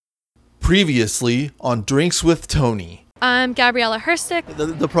Previously on Drinks with Tony. I'm Gabriella Herstick.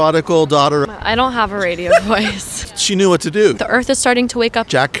 The prodigal daughter. I don't have a radio voice. She knew what to do. The earth is starting to wake up.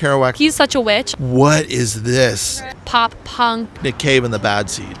 Jack Kerouac. He's such a witch. What is this? Pop punk. Nick Cave and the Bad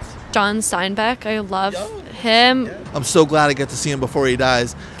Seeds. John Steinbeck. I love him. I'm so glad I get to see him before he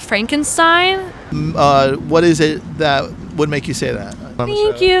dies. Frankenstein. What is it that would make you say that?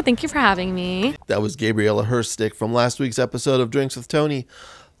 Thank you. Thank you for having me. That was Gabriella Herstick from last week's episode of Drinks with Tony.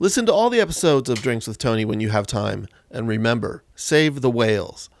 Listen to all the episodes of Drinks with Tony when you have time. And remember, save the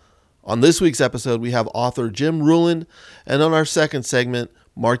whales. On this week's episode, we have author Jim Ruland. And on our second segment,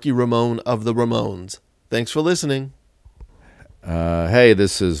 Marky Ramone of the Ramones. Thanks for listening. Hey,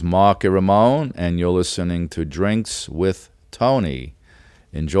 this is Marky Ramone, and you're listening to Drinks with Tony.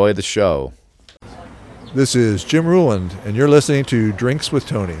 Enjoy the show. This is Jim Ruland, and you're listening to Drinks with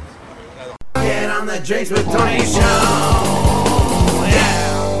Tony. Get on the Drinks with Tony show.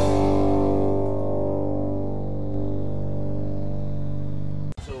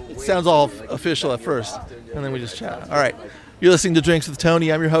 Sounds all official at first, and then we just chat. All right. You're listening to Drinks with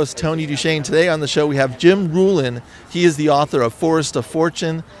Tony. I'm your host, Tony Duchesne. Today on the show, we have Jim Ruland. He is the author of Forest of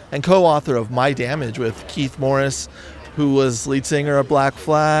Fortune and co-author of My Damage with Keith Morris, who was lead singer of Black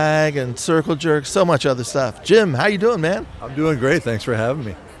Flag and Circle Jerk, so much other stuff. Jim, how you doing, man? I'm doing great. Thanks for having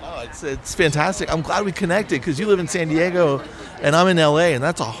me. Oh, it's fantastic. I'm glad we connected because you live in San Diego and I'm in LA, and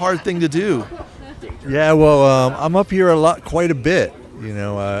that's a hard thing to do. Yeah, well, I'm up here quite a bit. You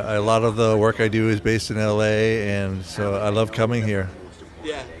know, a lot of the work I do is based in LA, and so I love coming here.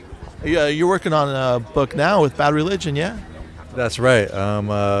 Yeah, you're working on a book now with Bad Religion, yeah? That's right.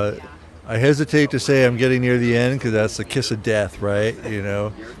 I hesitate to say I'm getting near the end because that's the kiss of death, right? You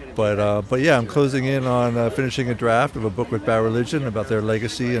know, but yeah, I'm closing in on finishing a draft of a book with Bad Religion about their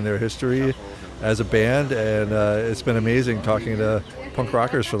legacy and their history as a band, and it's been amazing talking to punk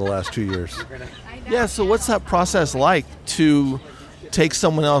rockers for the last 2 years. Yeah, so what's that process like to take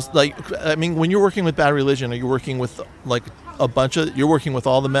someone else, like, I mean, when you're working with Bad Religion, are you working with like you're working with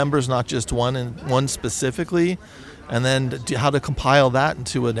all the members, not just one and one specifically, and then how to compile that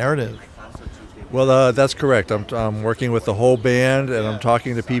into a narrative? Well, that's correct. I'm working with the whole band, and I'm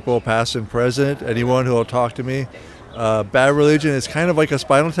talking to people past and present, anyone who will talk to me. Bad Religion is kind of like a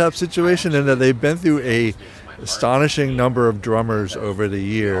Spinal Tap situation in that they've been through a astonishing number of drummers over the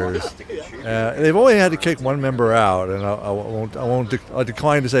years. They've only had to kick one member out, and I'll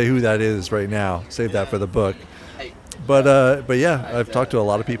decline to say who that is right now. Save that for the book. But yeah, I've talked to a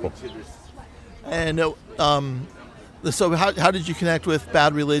lot of people. And so how did you connect with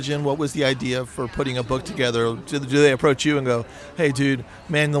Bad Religion? What was the idea for putting a book together? Do they approach you and go, "Hey, dude,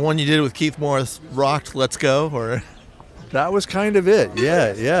 man, the one you did with Keith Morris rocked. Let's go"? Or that was kind of it.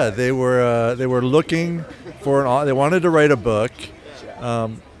 Yeah. They were looking for they wanted to write a book.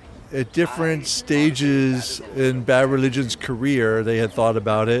 At different stages in Bad Religion's career, they had thought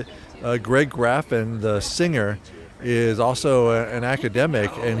about it. Greg Graffin, the singer, is also an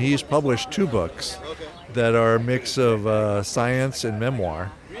academic, and he's published 2 books that are a mix of science and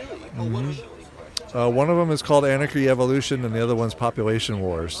memoir. Mm-hmm. One of them is called Anarchy Evolution, and the other one's Population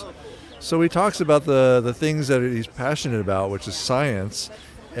Wars. So he talks about the things that he's passionate about, which is science,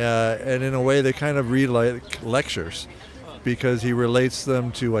 and in a way they kind of read like lectures, because he relates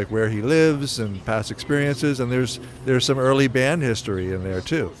them to like where he lives and past experiences, and there's some early band history in there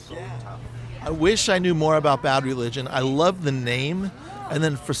too. I wish I knew more about Bad Religion. I love the name, and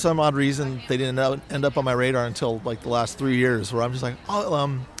then for some odd reason they didn't end up on my radar until like the last 3 years, where I'm just like,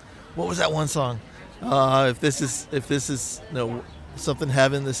 what was that one song? If this is something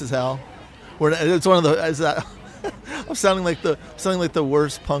heaven, this is hell. It's one of the. Is that? I'm sounding like the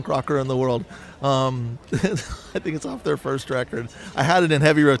worst punk rocker in the world. I think it's off their first record. I had it in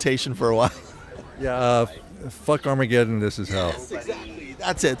heavy rotation for a while. Yeah, fuck Armageddon, this is hell. Yes, exactly.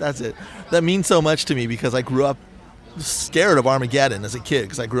 That's it. That means so much to me because I grew up scared of Armageddon as a kid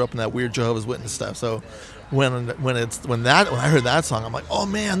because I grew up in that weird Jehovah's Witness stuff. So when I heard that song, I'm like, oh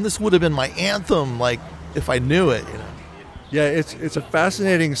man, this would have been my anthem, like if I knew it, you know. Yeah, it's a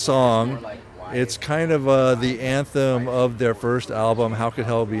fascinating song. It's kind of the anthem of their first album, How Could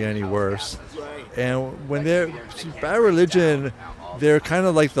Hell Be Any Worse? And when Bad Religion, they're kind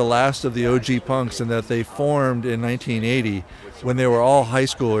of like the last of the OG punks in that they formed in 1980 when they were all high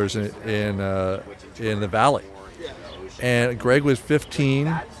schoolers in the Valley. And Greg was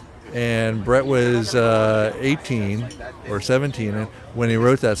 15 and Brett was 18 or 17 when they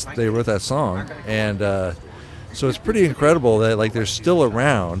wrote that song. And so it's pretty incredible that like they're still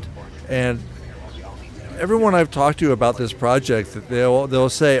around. And everyone I've talked to about this project, they'll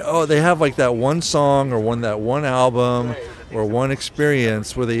say, oh, they have like that one song or that one album or one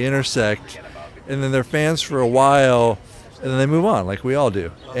experience where they intersect, and then they're fans for a while, and then they move on, like we all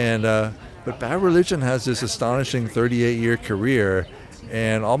do. And but Bad Religion has this astonishing 38-year career,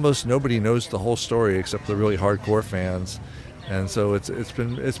 and almost nobody knows the whole story except the really hardcore fans. And so it's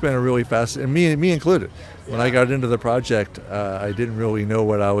been a really fascinating, me included. When I got into the project, I didn't really know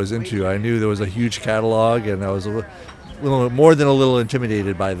what I was into. I knew there was a huge catalog, and I was a little more than a little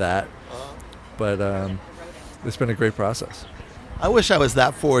intimidated by that. But it's been a great process. I wish I was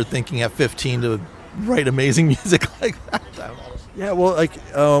that forward thinking at 15 to write amazing music like that. Yeah, well, like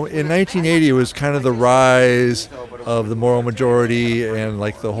in 1980, it was kind of the rise of the moral majority and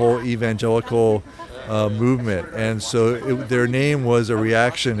like the whole evangelical movement, and so their name was a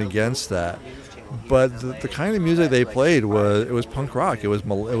reaction against that. But the kind of music they played was punk rock. It was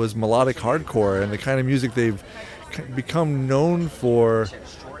melodic hardcore, and the kind of music they've become known for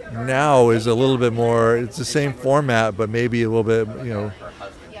now is a little bit more. It's the same format, but maybe a little bit,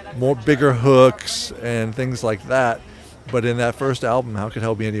 more bigger hooks and things like that. But in that first album, How Could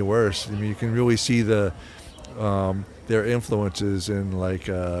Hell Be Any Worse? I mean, you can really see their influences in like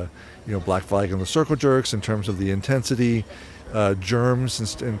Black Flag and the Circle Jerks in terms of the intensity,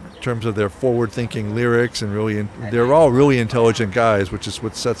 Germs in terms of their forward-thinking lyrics, and they're all really intelligent guys, which is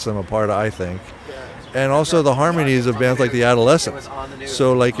what sets them apart, I think. And also the harmonies of bands like the Adolescents.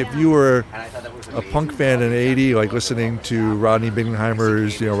 So like if you were a punk fan in '80, like listening to Rodney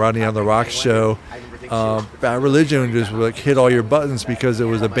Bingenheimer's Rodney on the Rocks show, Bad Religion just like hit all your buttons because it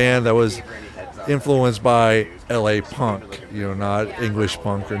was a band that was influenced by LA punk, not English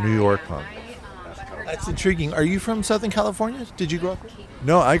punk or New York punk. That's intriguing. Are you from Southern California? Did you grow up?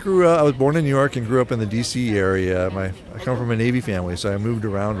 No, I was born in New York and grew up in the DC area. I come from a Navy family, so I moved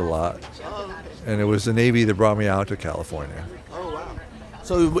around a lot. And it was the Navy that brought me out to California. Oh, wow.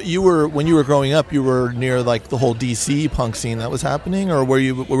 So when you were growing up, you were near like the whole DC punk scene that was happening, or were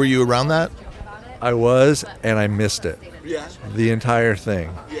you around that? I was, and I missed it. Yeah. The entire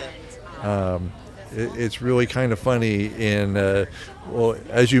thing. Yeah. It's really kind of funny.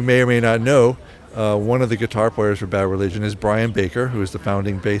 As you may or may not know, one of the guitar players for Bad Religion is Brian Baker, who is the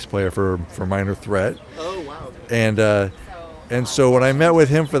founding bass player for Minor Threat. Oh, wow. And so when I met with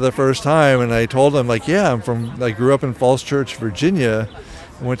him for the first time, and I told him, like, yeah, I grew up in Falls Church, Virginia,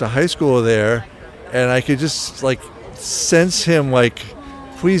 and went to high school there, and I could just like sense him like,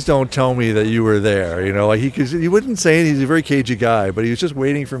 please don't tell me that you were there. Like he wouldn't say anything. He's a very cagey guy, but he was just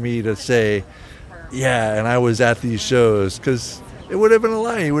waiting for me to say, yeah, and I was at these shows, because it would have been a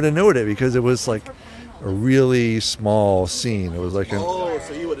lie. He would have known it, because it was like a really small scene. It was like so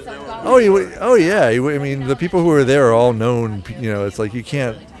you would have known. Oh yeah. I mean, the people who were there are all known. It's like you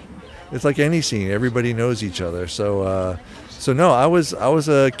can't. It's like any scene. Everybody knows each other. So no, I was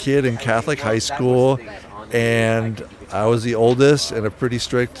a kid in Catholic high school, and I was the oldest in a pretty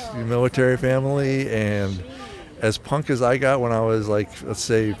strict military family. And as punk as I got when I was like, let's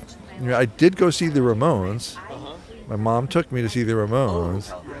say, I did go see the Ramones. My mom took me to see the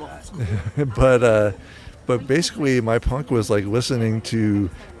Ramones. But basically my punk was like listening to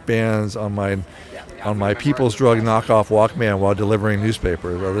bands on my People's Drug knockoff Walkman while delivering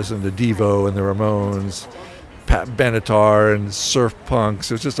newspapers. I listened to Devo and the Ramones, Pat Benatar and surf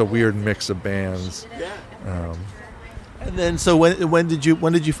punks. It was just a weird mix of bands. And then, so when did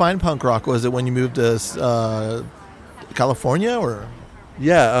you find punk rock? Was it when you moved to California, or?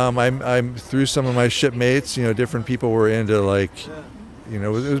 Yeah, I'm through some of my shipmates. Different people were into like, it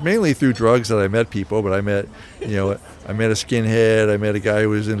was mainly through drugs that I met people. But I met a skinhead. I met a guy who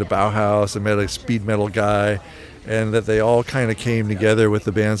was into Bauhaus. I met a speed metal guy, and that they all kind of came together with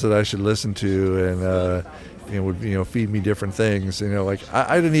the bands that I should listen to, and would feed me different things. Like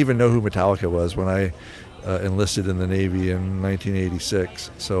I didn't even know who Metallica was when I enlisted in the Navy in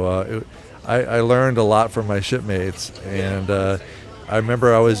 1986. So I learned a lot from my shipmates, and I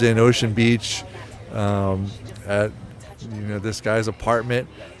remember I was in Ocean Beach at this guy's apartment,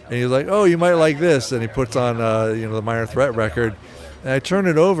 and he was like, "Oh, you might like this," and he puts on the Minor Threat record, and I turn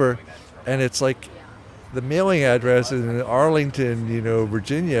it over, and it's like the mailing address is in Arlington,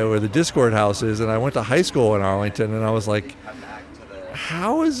 Virginia, where the Discord house is, and I went to high school in Arlington, and I was like,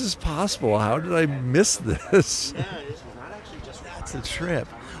 how is this possible? How did I miss this? That's a trip.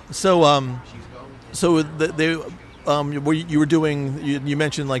 So you were doing. You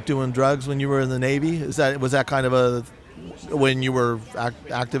mentioned like doing drugs when you were in the Navy. Was that kind of when you were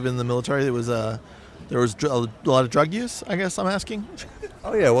active in the military? There was a lot of drug use, I guess I'm asking.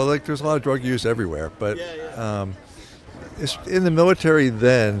 Oh yeah, well, like there's a lot of drug use everywhere, but in the military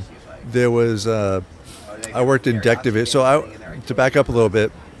then there was. I worked in deck division. So to back up a little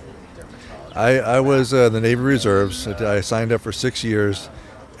bit, I was in the Navy Reserves. I signed up for 6 years,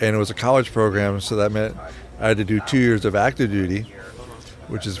 and it was a college program, so that meant I had to do 2 years of active duty,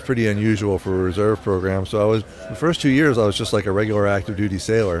 which is pretty unusual for a reserve program. So the first 2 years I was just like a regular active duty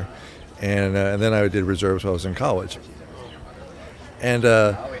sailor, and then I did reserves while I was in college. And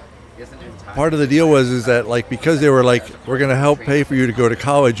part of the deal is that like because they were like, we're going to help pay for you to go to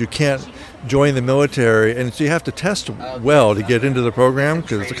college, you can't join the military, and so you have to test well to get into the program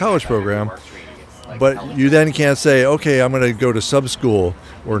because it's a college program. But you then can't say, okay, I'm going to go to sub school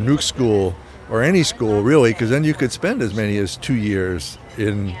or nuke school or any school really, because then you could spend as many as 2 years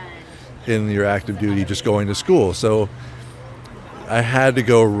in your active duty just going to school. So I had to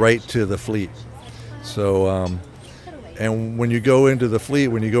go right to the fleet. So and when you go into the fleet,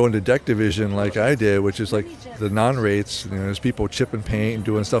 when you go into deck division like I did, which is like the non-rates, there's people chipping paint and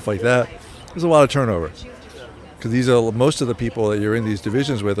doing stuff like that, there's a lot of turnover. Because most of the people that you're in these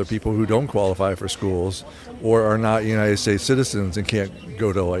divisions with are people who don't qualify for schools or are not United States citizens and can't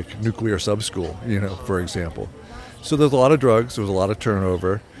go to like nuclear sub school, for example. So there's a lot of drugs, there was a lot of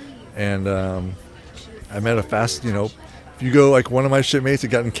turnover, and I met a fast, if you go like one of my shipmates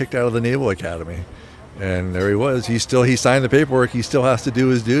had gotten kicked out of the Naval Academy, and there he was. He signed the paperwork. He still has to do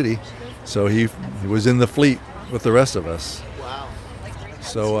his duty, so he was in the fleet with the rest of us. Wow.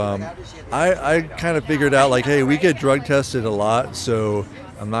 So I kind of figured out like, hey, we get drug tested a lot, so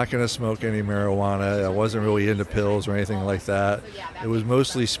I'm not going to smoke any marijuana. I wasn't really into pills or anything like that. It was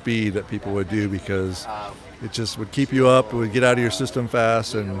mostly speed that people would do because it just would keep you up. It would get out of your system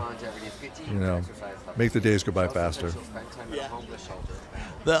fast and, make the days go by faster.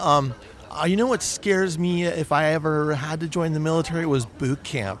 You know what scares me if I ever had to join the military was boot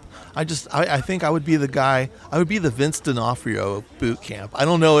camp. I think I would be the guy. I would be the Vince D'Onofrio of boot camp. I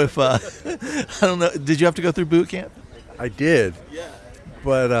don't know if I don't know. Did you have to go through boot camp? I did. Yeah.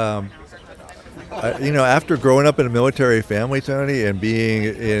 But after growing up in a military family, Tony, and being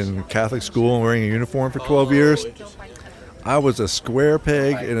in Catholic school and wearing a uniform for 12 years, I was a square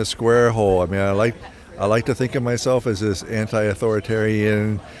peg in a square hole. I mean, I like to think of myself as this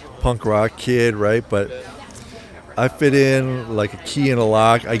anti-authoritarian punk rock kid, right? But I fit in like a key in a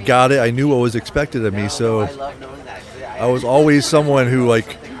lock. I got it. I knew what was expected of me, so I was always someone who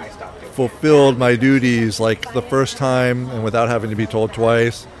like fulfilled my duties like the first time and without having to be told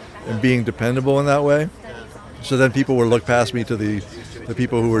twice, and being dependable in that way. So then people would look past me to the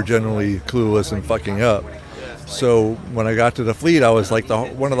people who were generally clueless and fucking up. So when I got to the fleet, I was like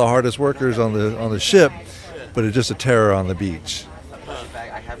one of the hardest workers on the ship, but it's just a terror on the beach.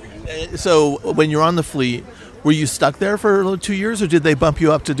 So when you're on the fleet, were you stuck there for 2 years, or did they bump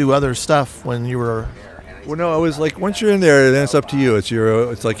you up to do other stuff when you were? Well, no, I was like, once you're in there, then it's up to you.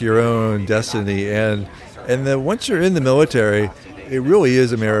 It's like your own destiny, and then once you're in the military, it really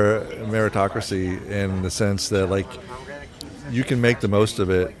is a meritocracy in the sense that like you can make the most of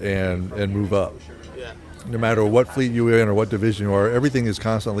it and move up. No matter what fleet you're in or what division you are, everything is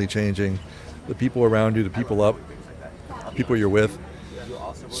constantly changing. The people around you, the people you're with.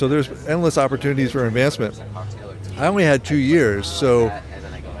 So there's endless opportunities for advancement. I only had 2 years, so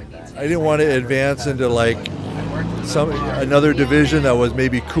I didn't want to advance into like another division that was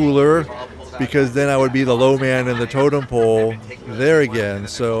maybe cooler, because then I would be the low man in the totem pole there again.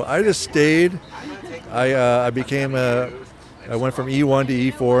 So I just stayed. I went from E1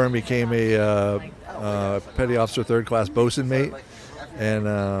 to E4 and became a petty officer third class bosun mate, and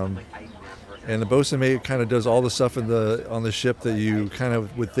the bosun mate kind of does all the stuff on the ship that you kind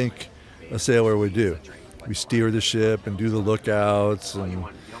of would think a sailor would do. We steer the ship and do the lookouts and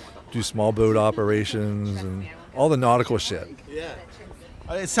do small boat operations and all the nautical shit. Yeah,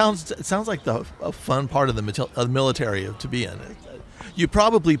 it sounds like a fun part of the military to be in. You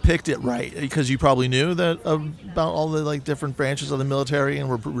probably picked it right because you probably knew that about all the like different branches of the military and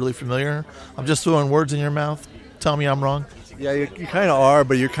were really familiar. I'm just throwing words in your mouth. Tell me I'm wrong. Yeah, you kind of are,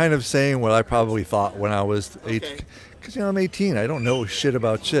 but you're kind of saying what I probably thought when I was 18. Because I'm 18. I don't know shit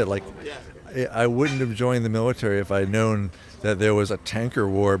about shit. Like, I wouldn't have joined the military if I'd known that there was a tanker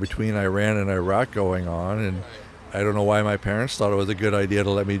war between Iran and Iraq going on, and I don't know why my parents thought it was a good idea to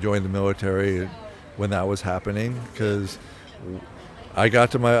let me join the military when that was happening. Because I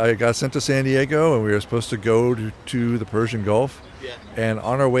got sent to San Diego, and we were supposed to go to the Persian Gulf, and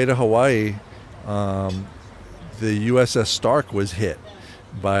on our way to Hawaii, the USS Stark was hit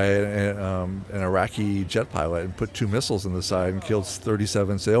by an Iraqi jet pilot and put 2 missiles in the side and killed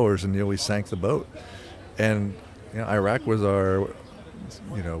 37 sailors and nearly sank the boat. And Iraq was our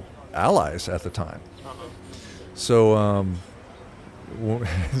allies at the time. So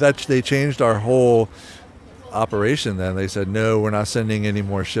that they changed our whole operation then. They said, no, we're not sending any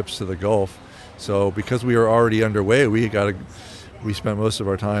more ships to the Gulf. So because we were already underway, we spent most of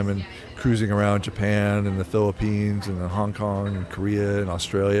our time in cruising around Japan and the Philippines and Hong Kong and Korea and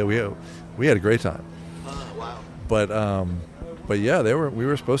Australia. We had a great time. Wow. But yeah, we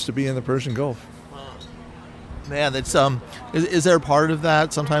were supposed to be in the Persian Gulf. Man, that's is there a part of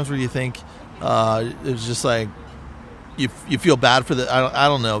that sometimes where you think it's just like you feel bad for I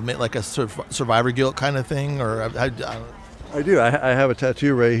don't know, like a survivor guilt kind of thing, or I do. I have a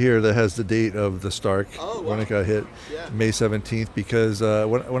tattoo right here that has the date of the Stark when it got hit, Yeah. May 17th. Because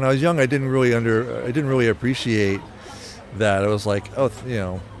when I was young, I didn't really appreciate that. I was like, I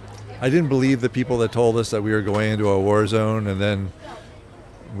didn't believe the people that told us that we were going into a war zone, and then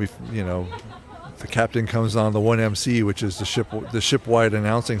the captain comes on the 1MC, which is the ship-wide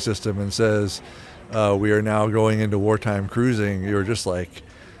announcing system, and says we are now going into wartime cruising. You're just like,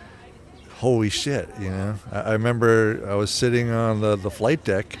 holy shit, I remember I was sitting on the flight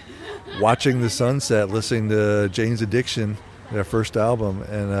deck watching the sunset, listening to Jane's Addiction, their first album,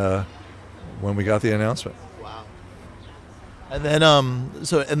 and when we got the announcement. Wow. And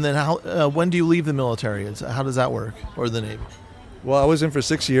then how when do you leave the military? How does that work, or the Navy? Well, I was in for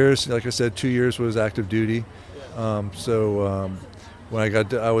 6 years. Like I said, 2 years was active duty. When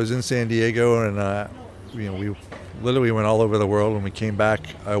I was in San Diego, and we literally went all over the world. When we came back,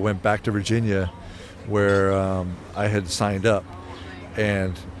 I went back to Virginia, where I had signed up,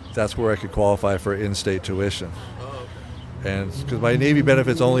 and that's where I could qualify for in-state tuition. And because my Navy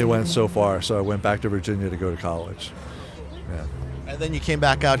benefits only went so far, so I went back to Virginia to go to college. Yeah. And then you came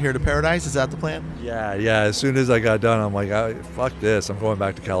back out here to Paradise. Is that the plan? Yeah. As soon as I got done, I'm like, fuck this. I'm going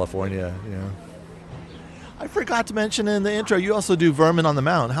back to California. I forgot to mention in the intro, you also do Vermin on the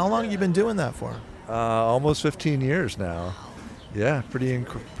Mount. How long have you been doing that for? Almost 15 years now. Yeah, pretty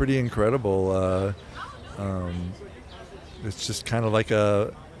incredible. It's just kind of like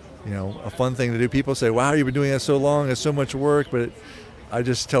a fun thing to do. People say, "Wow, you've been doing that so long. It's so much work." But I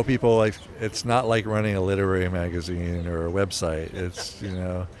just tell people, like, it's not like running a literary magazine or a website.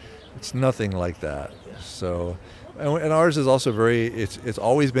 It's nothing like that. So, and ours is also it's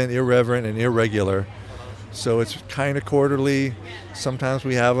always been irreverent and irregular. So it's kind of quarterly. Sometimes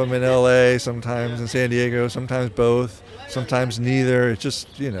we have them in LA, sometimes in San Diego, sometimes both, sometimes neither. It's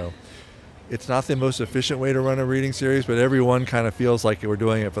just, it's not the most efficient way to run a reading series, but everyone kind of feels like we're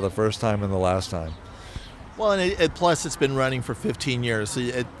doing it for the first time and the last time. Well, and plus it's been running for 15 years. So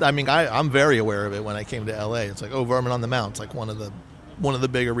I'm very aware of it when I came to LA. It's like, Vermin on the Mount. It's like one of the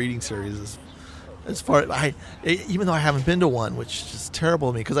bigger reading series. As far even though I haven't been to one, which is terrible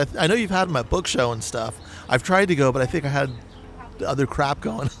of me, because I know you've had them at book show and stuff. I've tried to go, but I think I had other crap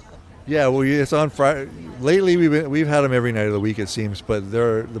going. Yeah, well, it's on Friday. Lately, we've had them every night of the week, it seems. But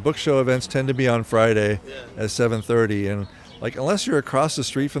the book show events tend to be on Friday at 7:30, and like unless you're across the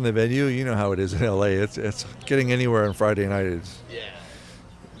street from the venue, you know how it is in LA. It's getting anywhere on Friday night is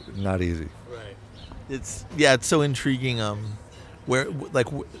not easy. Right. It's so intriguing. Where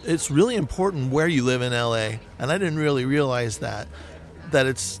it's really important where you live in LA, and I didn't really realize that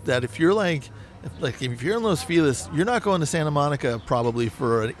if you're if you're in Los Feliz, you're not going to Santa Monica probably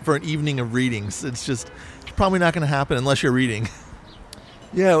for an evening of readings. It's probably not going to happen unless you're reading.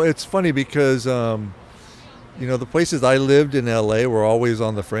 Yeah, it's funny because the places I lived in LA were always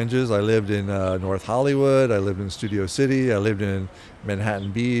on the fringes. I lived in North Hollywood, I lived in Studio City, I lived in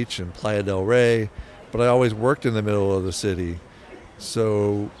Manhattan Beach and Playa del Rey, but I always worked in the middle of the city.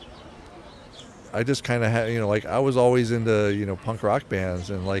 So I just kind of had, I was always into, punk rock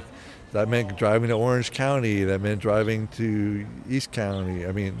bands, and that meant driving to Orange County, that meant driving to East County.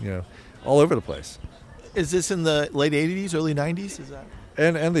 I mean, all over the place. Is this in the late 80s, early 90s? Is that?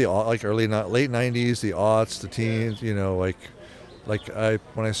 And the late 90s, the aughts, the teens,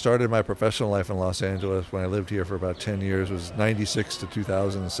 when I started my professional life in Los Angeles, when I lived here for about 10 years, was 96 to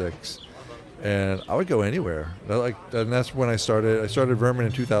 2006. And I would go anywhere. And that's when I started. I started Vermin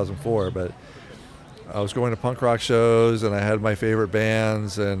in 2004, but I was going to punk rock shows, and I had my favorite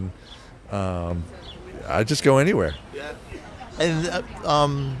bands, and I'd just go anywhere. Yeah.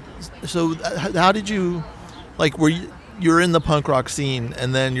 And so how did you, you're in the punk rock scene,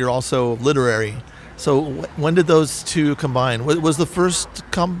 and then you're also literary. So when did those two combine? Was the first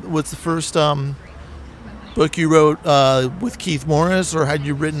book you wrote with Keith Morris, or had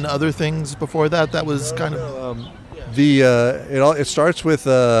you written other things before that? That was kind of it starts with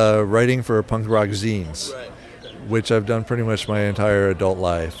writing for punk rock zines, which I've done pretty much my entire adult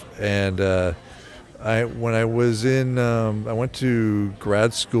life. And I went to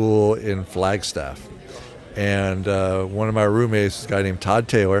grad school in Flagstaff, and one of my roommates is a guy named Todd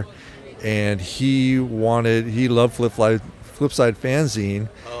Taylor, and he loved Flipside fanzine,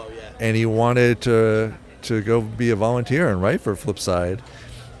 and he wanted to go be a volunteer and write for Flipside.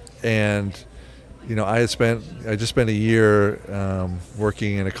 And I just spent a year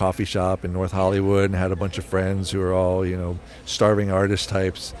working in a coffee shop in North Hollywood, and had a bunch of friends who are all starving artist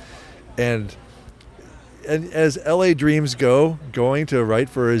types, and as LA dreams go, going to write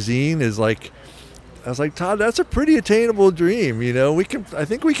for a zine is like, I was like, Todd, that's a pretty attainable dream. I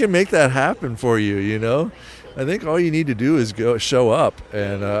think we can make that happen for you. I think all you need to do is show up,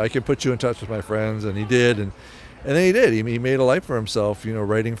 and I can put you in touch with my friends. And he did, and then he did. He made a life for himself,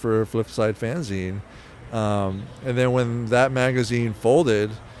 writing for Flipside fanzine. And then when that magazine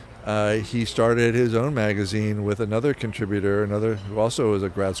folded, he started his own magazine with another contributor, who also was a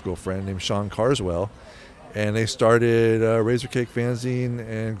grad school friend, named Sean Carswell. And they started Razorcake Fanzine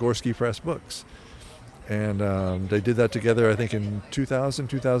and Gorski Press Books. And they did that together, I think, in 2000,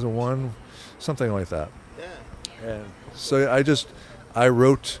 2001, something like that. Yeah. And so I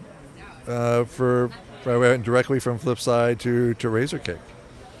wrote I went directly from Flipside to Razorcake.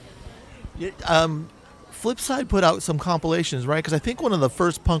 Flipside put out some compilations, right? Because I think one of the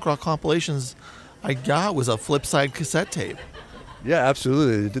first punk rock compilations I got was a Flipside cassette tape. Yeah,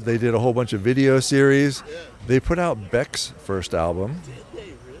 absolutely. They did a whole bunch of video series. They put out Beck's first album.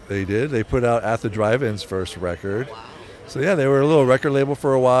 They did. They put out At the Drive-In's first record. So yeah, they were a little record label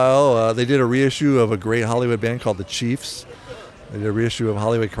for a while. They did a reissue of a great Hollywood band called the Chiefs. They did a reissue of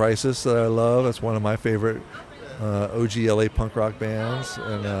Hollywood Crisis that I love. That's one of my favorite OG LA punk rock bands.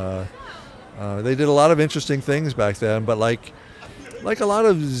 And they did a lot of interesting things back then. But like a lot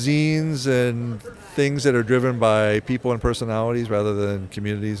of zines and things that are driven by people and personalities rather than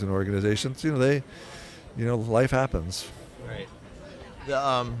communities and organizations, life happens. Right.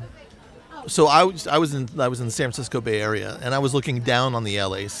 So I was in the San Francisco Bay Area, and I was looking down on the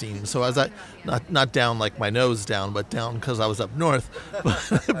LA scene. So I was not down like my nose down, but down because I was up north.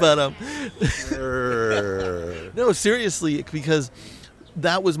 but no, seriously, because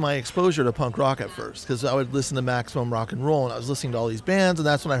that was my exposure to punk rock at first. Because I would listen to Maximum Rock and Roll, and I was listening to all these bands, and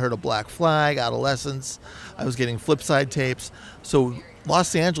that's when I heard of Black Flag, Adolescence. I was getting Flipside tapes. So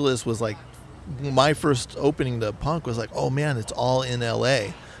Los Angeles was like my first opening to punk. Was like, oh man, it's all in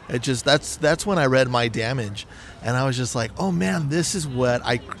LA. It just that's when I read My Damage, and I was just like, oh man,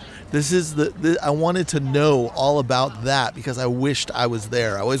 I wanted to know all about that because I wished I was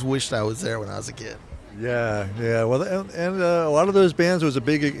there. I always wished I was there when I was a kid. Yeah. Well, and a lot of those bands was a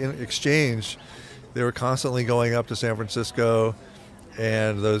big exchange. They were constantly going up to San Francisco,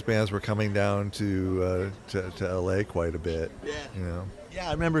 and those bands were coming down to LA quite a bit. Yeah. Yeah,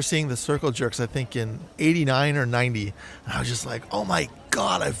 I remember seeing the Circle Jerks, I think in 89 or 90, and I was just like, oh my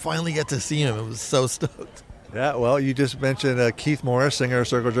God, I finally get to see him. I was so stoked. Yeah, well, you just mentioned Keith Morris, singer of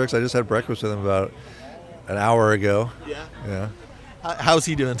Circle Jerks. I just had breakfast with him about an hour ago. Yeah. How's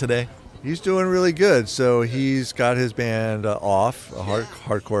he doing today? He's doing really good. So he's got his band Off, a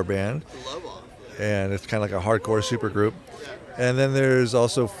hardcore band. I love Off. And it's kind of like a hardcore supergroup. And then there's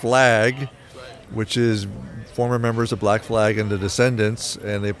also Flag, which is former members of Black Flag and the Descendants,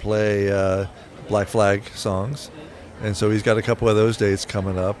 and they play Black Flag songs. And so he's got a couple of those dates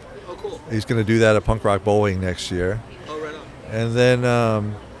coming up. Oh, cool. He's going to do that at Punk Rock Bowling next year. Oh, right on. And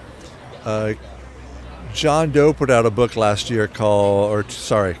then John Doe put out a book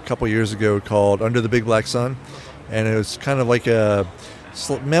a couple years ago called Under the Big Black Sun. And it was kind of like a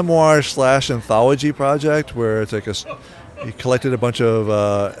memoir/anthology project where it's like he collected a bunch of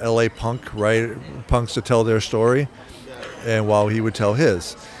LA punks to tell their story, and while he would tell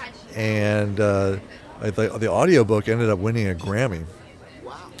his. And the audiobook ended up winning a Grammy.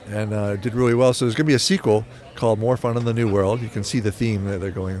 Wow. And did really well. So there's going to be a sequel called More Fun in the New World. You can see the theme that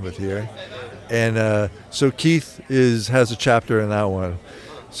they're going with here. And so Keith has a chapter in that one.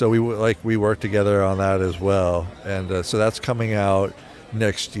 So we work together on that as well. And so that's coming out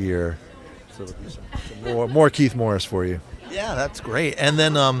next year. So some more Keith Morris for you. Yeah, that's great. And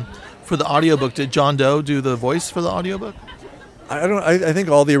then for the audiobook, did John Doe do the voice for the audiobook? I think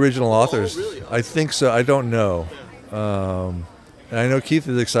all the original authors. Oh, really? I think so. I don't know. And I know Keith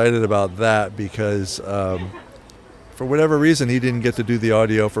is excited about that because for whatever reason he didn't get to do the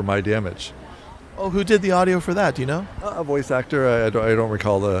audio for My Damage. Oh, who did the audio for that? Do you know? A voice actor. I don't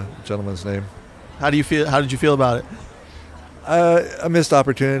recall the gentleman's name. How did you feel about it? A missed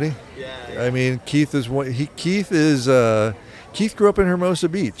opportunity. Yeah. I mean, Keith grew up in Hermosa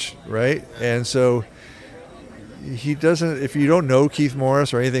Beach, right? And so he doesn't. If you don't know Keith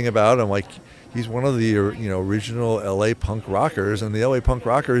Morris or anything about him, like he's one of the original LA punk rockers, and the LA punk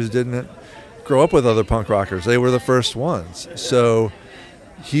rockers didn't grow up with other punk rockers. They were the first ones. So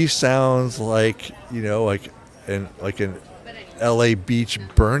he sounds like, an LA Beach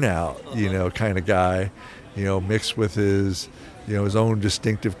Burnout, kind of guy, mixed with his, his own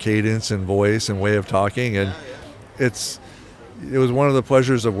distinctive cadence and voice and way of talking. And it was one of the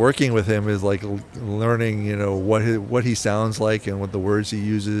pleasures of working with him is like learning, what he sounds like and what the words he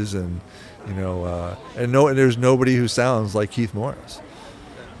uses, and there's nobody who sounds like Keith Morris.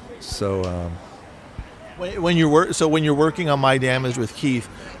 So when you're working on My Damage with Keith,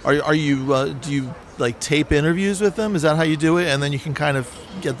 are you do you like tape interviews with him? Is that how you do it? And then you can kind of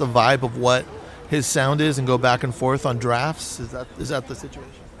get the vibe of what his sound is and go back and forth on drafts? Is that the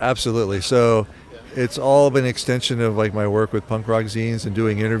situation? Absolutely. So it's all been an extension of like my work with punk rock zines and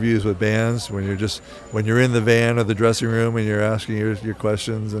doing interviews with bands when you're in the van or the dressing room and you're asking your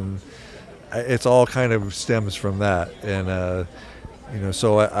questions, and it's all kind of stems from that. And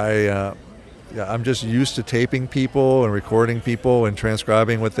so I'm just used to taping people and recording people and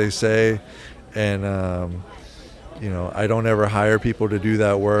transcribing what they say. And, I don't ever hire people to do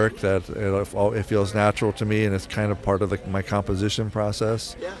that work. That it feels natural to me, and it's kind of part of my composition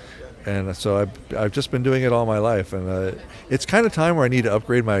process. Yeah. And so I've just been doing it all my life. And it's kind of time where I need to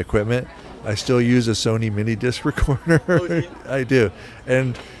upgrade my equipment. I still use a Sony mini disc recorder. Oh, yeah. I do.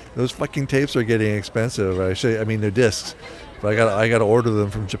 And those fucking tapes are getting expensive. They're discs. But I got to order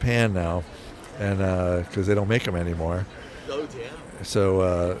them from Japan now, and because they don't make them anymore. Oh, damn.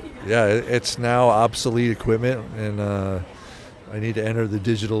 So it's now obsolete equipment, and I need to enter the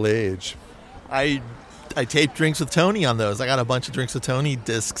digital age. I taped Drinks with Tony on those. I got a bunch of Drinks with Tony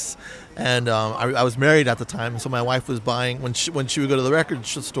discs, and I was married at the time, so my wife was buying when she would go to the record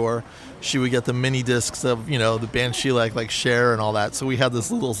store, she would get the mini discs of the band she liked, like Cher and all that. So we had this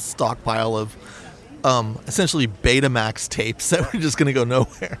little stockpile of essentially Betamax tapes that were just going to go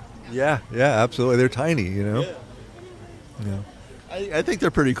nowhere. Yeah, absolutely. They're tiny, Yeah. I think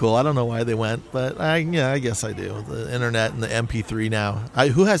they're pretty cool. I don't know why they went, but I guess I do. The internet and the MP3 now.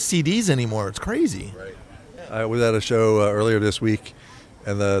 Who has CDs anymore? It's crazy. Right. I was at a show earlier this week,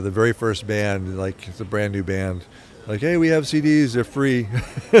 and the very first band, like it's a brand new band, like, hey, we have CDs, they're free.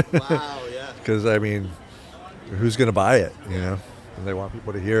 Wow, yeah. Because who's going to buy it? And they want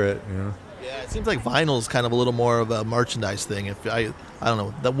people to hear it. Yeah, it seems like vinyl is kind of a little more of a merchandise thing. If I don't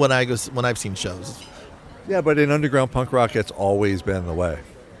know that when I've seen shows. Yeah, but in underground punk rock, it's always been the way.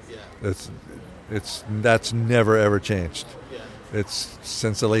 Yeah. That's never ever changed. Yeah. It's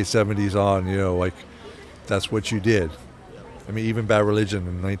since the late '70s on. That's what you did. Yeah. Even Bad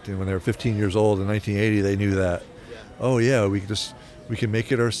Religion when they were 15 years old in 1980, they knew that. Yeah. Oh yeah, we can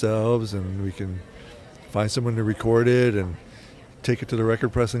make it ourselves, and we can find someone to record it and take it to the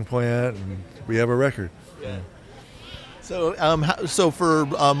record pressing plant, and we have a record. Yeah. So for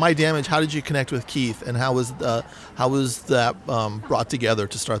My Damage, how did you connect with Keith, and how was that brought together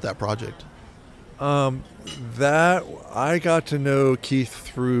to start that project? That I got to know Keith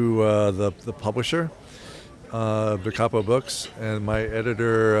through the publisher, Da Capo Books, and my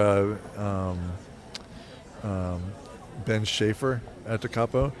editor Ben Schaefer at Da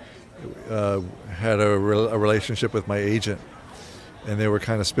Capo had a relationship with my agent. And they were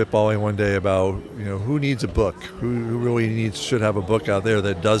kind of spitballing one day about, who needs a book? Who really should have a book out there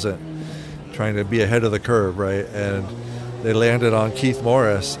that doesn't? Trying to be ahead of the curve, right? And they landed on Keith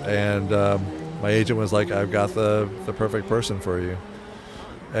Morris, and my agent was like, I've got the perfect person for you.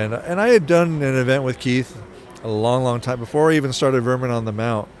 And I had done an event with Keith a long time before I even started Vermin on the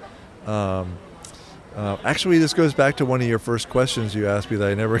Mount. Actually, this goes back to one of your first questions you asked me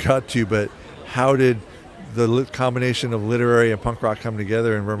that I never got to, but how did the combination of literary and punk rock come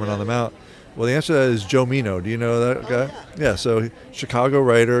together in Vermin on the Mount? Well, the answer to that is Joe Mino. Do you know that guy? Yeah, so Chicago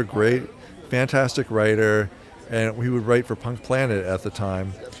writer, great, fantastic writer, and he would write for Punk Planet at the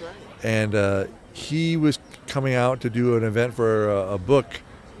time. That's right. And he was coming out to do an event for a book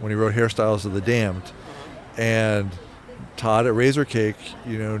when he wrote Hairstyles of the Damned. And Todd at Razor Cake,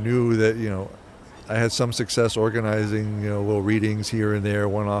 knew that, I had some success organizing, little readings here and there,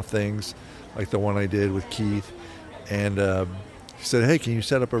 one-off things, like the one I did with Keith. And he said, hey, can you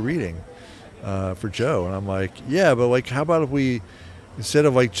set up a reading for Joe? And I'm like, yeah, but how about if we, instead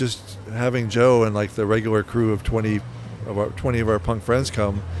of just having Joe and the regular crew of 20 of our punk friends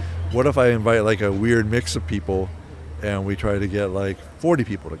come, what if I invite a weird mix of people and we try to get 40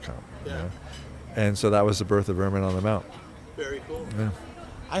 people to come? Yeah. And so that was the birth of Vermin on the Mount. Very cool. Yeah.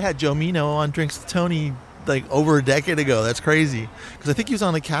 I had Joe Mino on Drinks with Tony over a decade ago. That's crazy. Because I think he was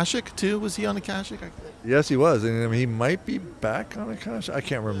on Akashic too. Was he on Akashic? Yes, he was. And he might be back on Akashic. I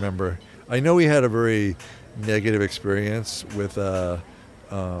can't remember. I know he had a very negative experience with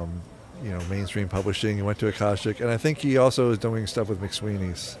mainstream publishing. He went to Akashic, and I think he also is doing stuff with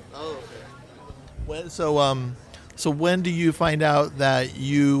McSweeney's. Oh, okay. So when do you find out that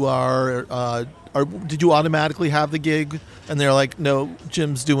you are? Did you automatically have the gig, and they're like, no,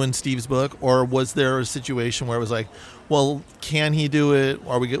 Jim's doing Steve's book, or was there a situation where it was like, well, can he do it?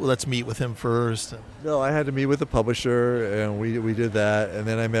 Or let's meet with him first. No, I had to meet with the publisher, and we did that, and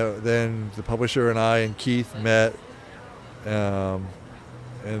then the publisher and I and Keith met, and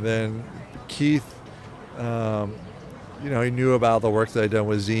then Keith, he knew about the work that I'd done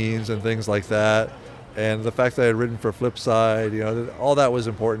with zines and things like that, and the fact that I had written for Flipside, all that was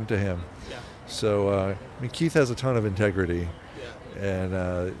important to him. Yeah. So, Keith has a ton of integrity,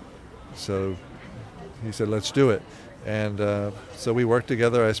 and so he said, let's do it. And so we worked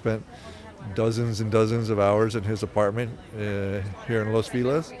together. I spent dozens and dozens of hours in his apartment here in Los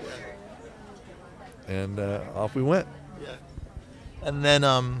Feliz, and off we went. Yeah. And then,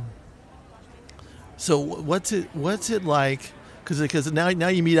 so what's it like? Because now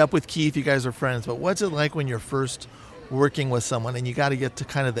you meet up with Keith, you guys are friends. But what's it like when you're first working with someone and you got to get to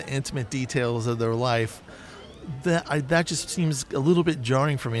kind of the intimate details of their life? That just seems a little bit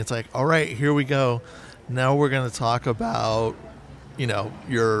jarring for me. It's like, all right, here we go. Now we're going to talk about,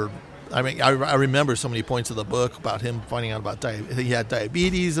 I remember so many points of the book about him finding out about he had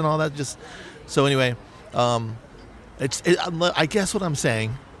diabetes and all that. So anyway, I guess what I'm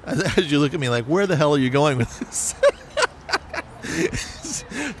saying, as you look at me like, where the hell are you going with this?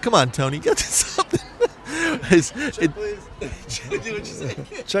 Come on, Tony, get to something. Check, please. Do what you say.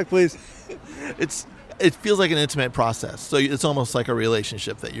 Check, please. It feels like an intimate process. So it's almost like a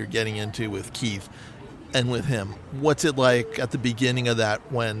relationship that you're getting into with Keith and with him. What's it like at the beginning of that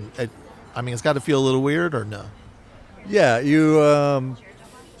it's got to feel a little weird, or no? Yeah, you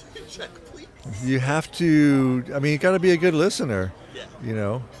have to, you got to be a good listener.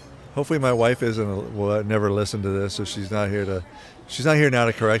 Yeah. Hopefully my wife will never listen to this, so she's not here now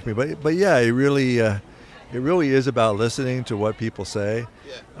to correct me. But yeah, it really is about listening to what people say,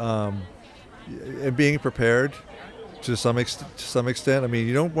 and being prepared to some extent.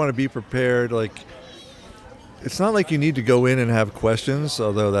 You don't want to be prepared it's not like you need to go in and have questions,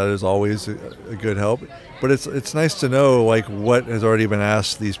 although that is always a good help. But it's nice to know what has already been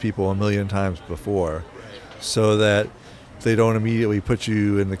asked these people a million times before, so that they don't immediately put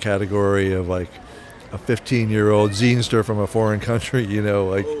you in the category of a 15-year-old zinester from a foreign country,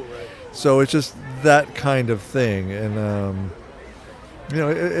 So it's just that kind of thing, and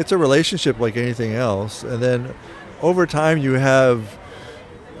it's a relationship like anything else. And then over time you have,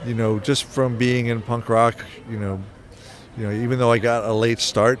 just from being in punk rock, even though I got a late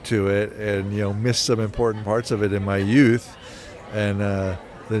start to it and missed some important parts of it in my youth, and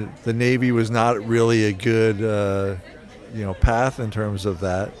the Navy was not really a good path in terms of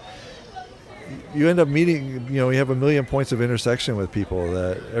that. You end up meeting, you have a million points of intersection with people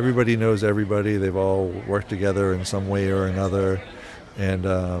that everybody knows everybody. They've all worked together in some way or another,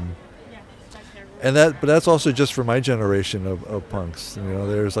 but that's also just for my generation of punks.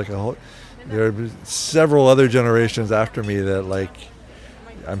 There's there are several other generations after me that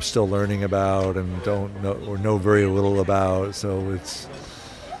I'm still learning about and don't know or know very little about. So it's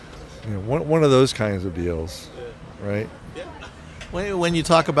one of those kinds of deals, right? When you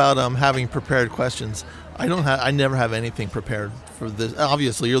talk about having prepared questions, I never have anything prepared for this.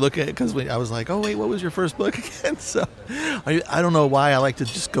 Obviously, you're looking at it because I was like, oh wait, what was your first book again? So I don't know why I like to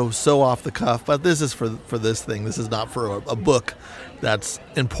just go so off the cuff, but this is for this thing. This is not for a book that's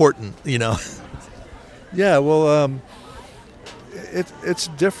important, Yeah, well, it's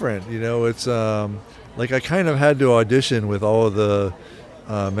different, It's I kind of had to audition with all of the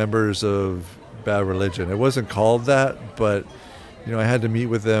members of Bad Religion. It wasn't called that, but I had to meet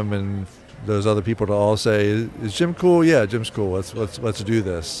with them and those other people to all say, "Is Jim cool?" Yeah, Jim's cool. Let's do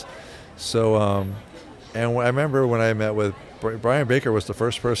this. So, and I remember when I met with Brian Baker was the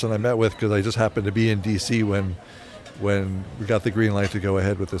first person I met with because I just happened to be in D.C. when we got the green light to go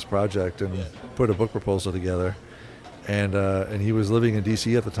ahead with this project and put a book proposal together. And he was living in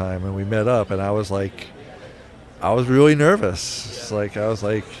D.C. at the time, and we met up, and I was really nervous. I was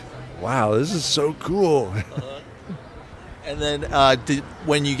like, wow, this is so cool. And then,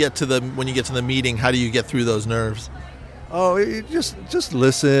 when you get to the meeting, how do you get through those nerves? Oh, you just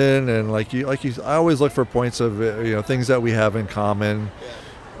listen, and I always look for points of things that we have in common.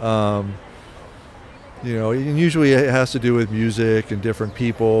 And usually it has to do with music and different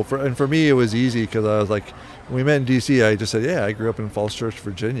people. For me, it was easy because I was when we met in D.C., I just said, yeah, I grew up in Falls Church,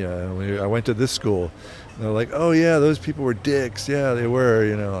 Virginia, and I went to this school. And they're like, oh yeah, those people were dicks. Yeah, they were,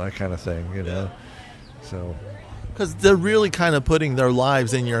 that kind of thing, So. Because they're really kind of putting their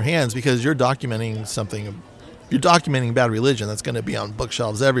lives in your hands because you're documenting something. You're documenting Bad Religion that's going to be on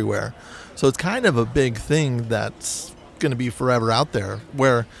bookshelves everywhere. So it's kind of a big thing that's going to be forever out there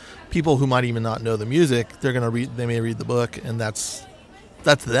where people who might even not know the music, they may read the book, and that's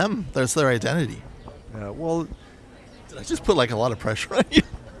them. That's their identity. Yeah, well, Did I just put like a lot of pressure on you?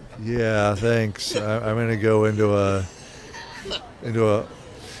 yeah, thanks. I'm going to go into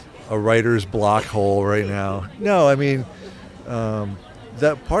a writer's block hole right now. No, I mean,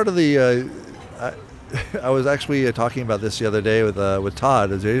 that part of the, I was actually talking about this the other day with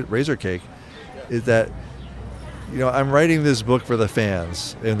Todd at Razor Cake, is that, I'm writing this book for the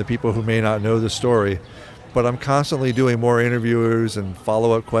fans and the people who may not know the story, but I'm constantly doing more interviews and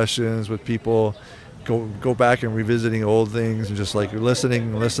follow-up questions with people, go back and revisiting old things and just like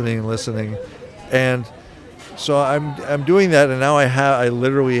listening. And so I'm doing that, and now I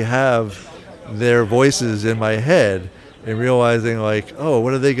literally have their voices in my head and realizing like, oh,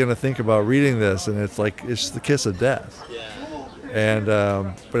 what are they going to think about reading this? And it's like, it's the kiss of death. And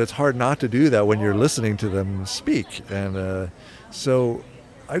but it's hard not to do that when you're listening to them speak. And so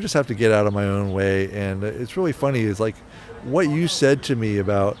I just have to get out of my own way. And it's really funny is like what you said to me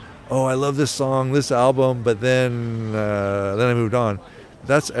about, oh, I love this song, this album, but then I moved on.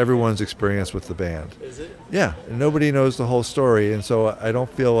 That's everyone's experience with the band. Is it? Yeah, and nobody knows the whole story, and so I don't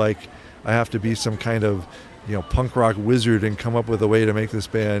feel like I have to be some kind of, punk rock wizard and come up with a way to make this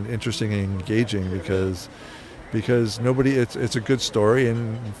band interesting and engaging because nobody. It's a good story,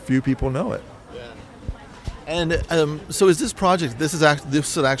 and few people know it. And so is this project? This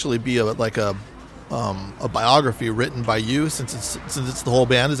would actually be a biography written by you since it's the whole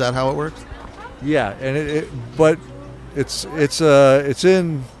band. Is that how it works? Yeah, and but it's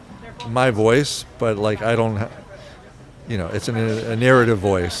in my voice, but like I don't, it's in a narrative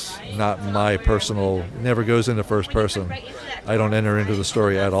voice, not my personal. It never goes into first person. I don't enter into the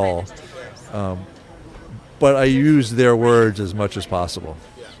story at all, but I use their words as much as possible.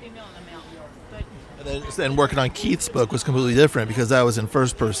 And working on Keith's book was completely different because that was in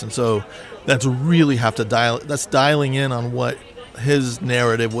first person. So that's really that's dialing in on what his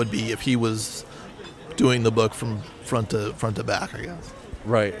narrative would be if he was doing the book from front to back, I guess.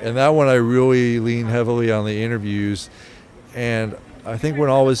 Right, and that one I really lean heavily on the interviews, and I think when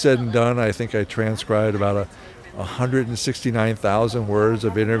all was said and done, I think I transcribed about 169,000 words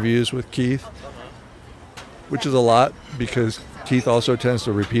of interviews with Keith, which is a lot because Keith also tends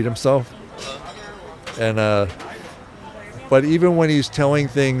to repeat himself. And but even when he's telling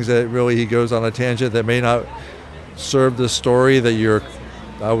things that really he goes on a tangent that may not serve the story that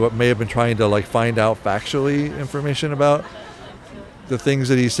I may have been trying to like find out factually information about, the things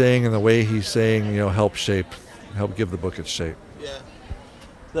that he's saying and the way he's saying, help give the book its shape.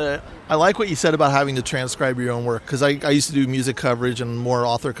 Yeah. I like what you said about having to transcribe your own work because I used to do music coverage and more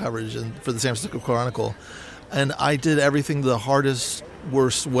author coverage for the San Francisco Chronicle, and I did everything the hardest,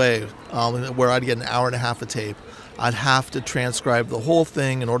 worst way, where I'd get an hour and a half of tape. I'd have to transcribe the whole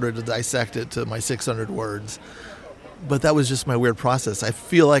thing in order to dissect it to my 600 words. But that was just my weird process. I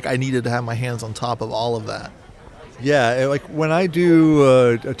feel like I needed to have my hands on top of all of that. Yeah, like when I do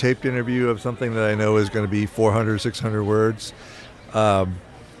a taped interview of something that I know is going to be 400, 600 words, I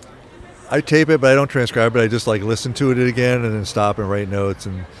tape it, but I don't transcribe it. I just like listen to it again and then stop and write notes.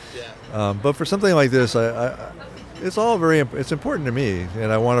 And but for something like this, it's all it's important to me,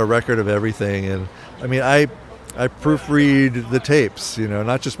 and I want a record of everything. And I mean, I proofread the tapes,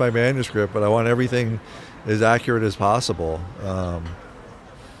 not just my manuscript, but I want everything as accurate as possible.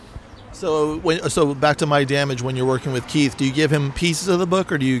 So back to My Damage, when you're working with Keith, do you give him pieces of the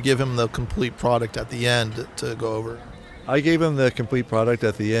book or do you give him the complete product at the end to go over? I gave him the complete product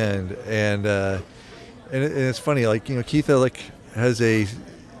at the end, and it's funny, like, Keith has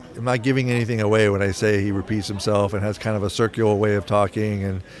I'm not giving anything away when I say he repeats himself and has kind of a circular way of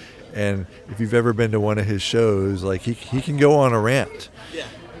talking, and if you've ever been to one of his shows, like he can go on a rant.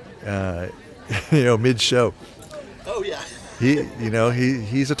 Yeah. Mid-show. Oh yeah.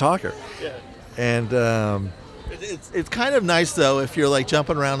 He's a talker. Yeah. And it's kind of nice though if you're like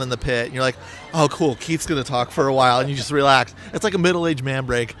jumping around in the pit and you're like, oh cool, Keith's gonna talk for a while, and you just relax. It's like a middle-aged man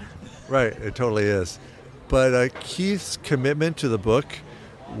break. Right, it totally is. But Keith's commitment to the book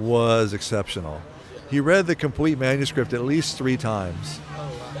was exceptional. He read the complete manuscript at least 3 times.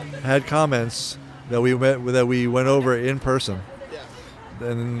 Had comments that we went over in person.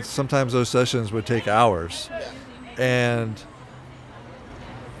 And sometimes those sessions would take hours. And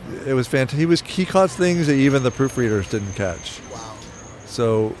it was fantastic. He caught things that even the proofreaders didn't catch. Wow.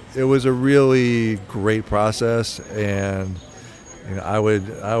 So it was a really great process, and I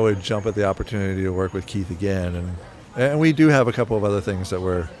would jump at the opportunity to work with Keith again, And we do have a couple of other things that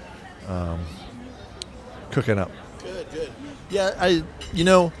we're cooking up. Good. Yeah, I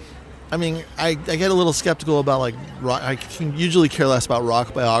get a little skeptical about like rock. I can usually care less about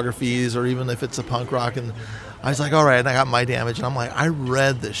rock biographies or even if it's a punk rock. And I was like, all right, and I got My Damage, and I'm like, I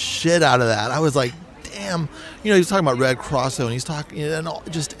read the shit out of that. I was like, damn, he was talking about Red Cross, and he's talking, and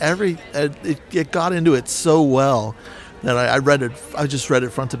just it got into it so well that I read it. I just read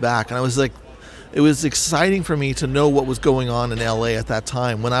it front to back, and I was like, it was exciting for me to know what was going on in LA at that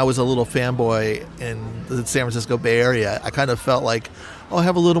time. When I was a little fanboy in the San Francisco Bay Area, I kind of felt like, oh, I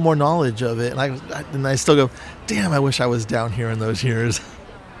have a little more knowledge of it, and I still go, damn, I wish I was down here in those years.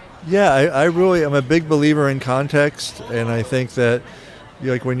 Yeah, I really am a big believer in context, and I think that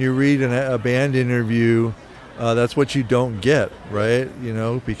like when you read a band interview, that's what you don't get, right?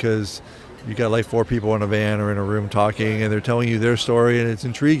 Because you got like 4 people in a van or in a room talking, and they're telling you their story, and it's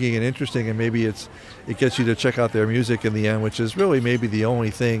intriguing and interesting, and maybe it gets you to check out their music in the end, which is really maybe the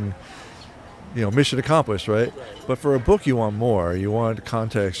only thing, mission accomplished, right? But for a book, you want more. You want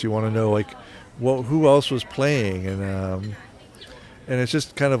context. You want to know like who else was playing, and it's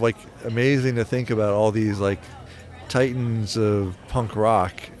just kind of like amazing to think about all these like titans of punk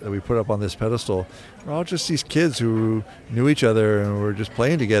rock that we put up on this pedestal. We're all just these kids who knew each other and were just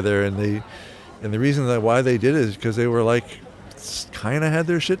playing together, and the reason that why they did it is because they were like kind of had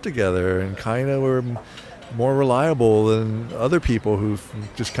their shit together and kind of were more reliable than other people who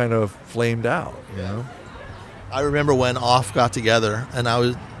just kind of flamed out. I remember when Off got together, and I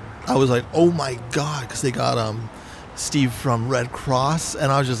was like, oh my god, because they got Steve from Red Cross,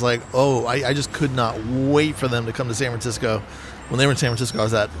 and I was just like, oh, I just could not wait for them to come to San Francisco. When they were in San Francisco, I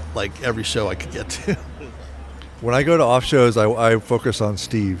was at like every show I could get to. When I go to off shows, I focus on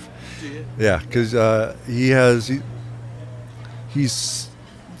Steve. Yeah, because he's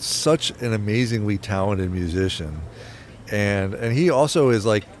such an amazingly talented musician, and he also is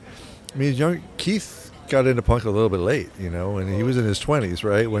like, Keith got into punk a little bit late, and he was in his 20s,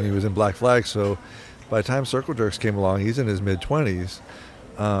 right, when he was in Black Flag. So by the time Circle Jerks came along, he's in his mid-20s.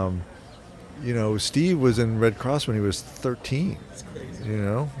 Steve was in Red Cross when he was 13. That's crazy.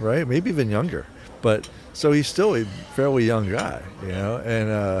 Right? Maybe even younger. But so he's still a fairly young guy,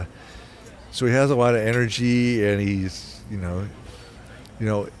 and so he has a lot of energy, and he's,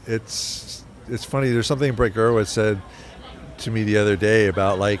 it's funny. There's something Brett Gurewitz said to me the other day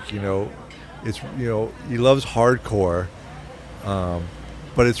about like, it's, he loves hardcore,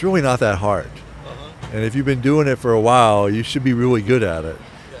 but it's really not that hard. And if you've been doing it for a while, you should be really good at it.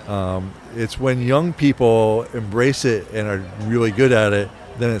 It's when young people embrace it and are really good at it,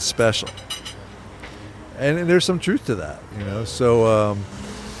 then it's special. And there's some truth to that,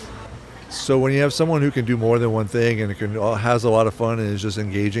 So when you have someone who can do more than one thing and has a lot of fun and is just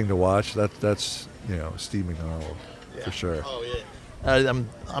engaging to watch, that's Steve McDonald for sure. Oh yeah.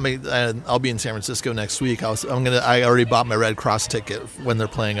 I'll be in San Francisco next week. I already bought my Red Cross ticket when they're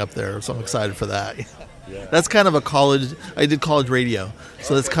playing up there, so I'm excited for that. Yeah. That's kind of I did college radio,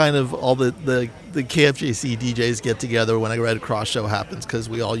 so that's kind of all the KFJC DJs get together when a Red Cross show happens, because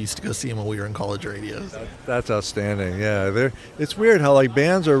we all used to go see them when we were in college radio. That's outstanding. Yeah, it's weird how like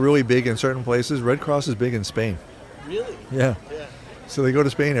bands are really big in certain places. Red Cross is big in Spain. Really? Yeah. So they go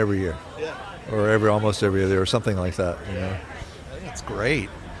to Spain every year. Yeah. Or almost every year, or something like that. That's great.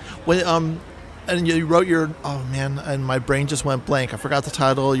 When and you wrote and my brain just went blank. I forgot the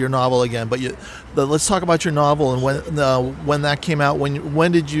title of your novel again. But let's talk about your novel and when that came out.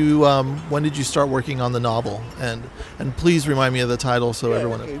 When did you start working on the novel? And please remind me of the title so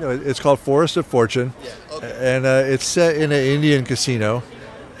everyone. It's called Forest of Fortune, and it's set in an Indian casino.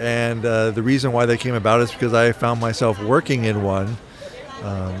 And the reason why they came about is because I found myself working in one.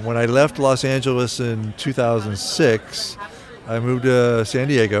 When I left Los Angeles in 2006, I moved to San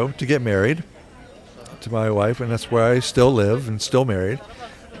Diego to get married to my wife, and that's where I still live and still married.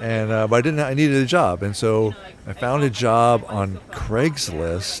 And but I needed a job, and so I found a job on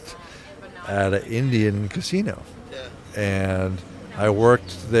Craigslist at an Indian casino, and I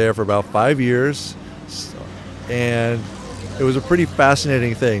worked there for about 5 years, and it was a pretty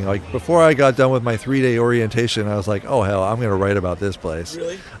fascinating thing. Like before I got done with my 3-day orientation, I was like, oh hell, I'm going to write about this place.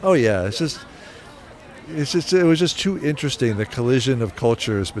 Really? Oh yeah, it was just too interesting, the collision of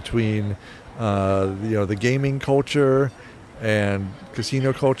cultures between the gaming culture and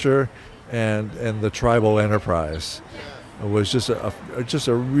casino culture and the tribal enterprise. It was just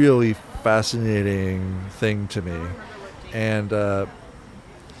a really fascinating thing to me. And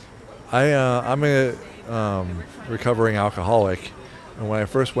I'm a recovering alcoholic, and when I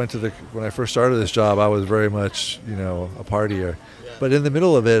first started this job, I was very much a partier. But in the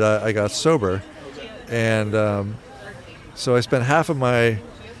middle of it, I got sober. And So I spent half of my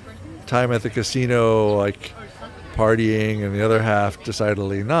time at the casino like partying, and the other half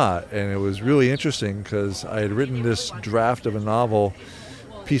decidedly not. And it was really interesting because I had written this draft of a novel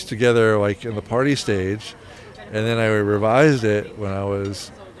pieced together like in the party stage, and then I revised it when I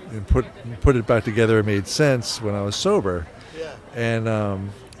was and put it back together and made sense when I was sober. And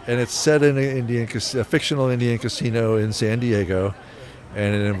it's set in a fictional Indian casino in San Diego,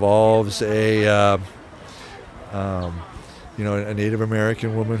 and it involves a Native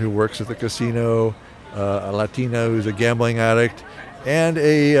American woman who works at the casino, a Latina who's a gambling addict, and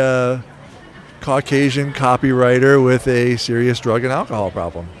a Caucasian copywriter with a serious drug and alcohol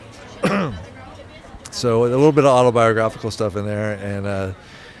problem. So a little bit of autobiographical stuff in there, and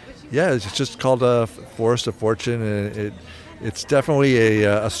it's just called Forest of Fortune, and it's definitely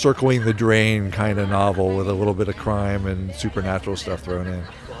a circling the drain kind of novel with a little bit of crime and supernatural stuff thrown in.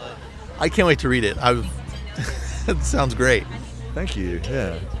 I can't wait to read it. It sounds great. Thank you.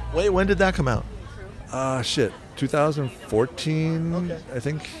 Yeah. Wait, when did that come out? 2014. Okay. I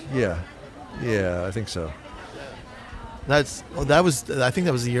think. Yeah, I think so. I think that was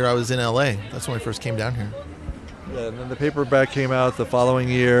the year I was in LA. That's when I first came down here. Yeah, and then the paperback came out the following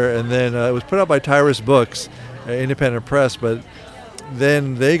year, and then it was put out by Tyrus Books, independent press, but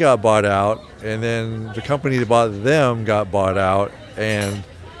then they got bought out, and then the company that bought them got bought out, and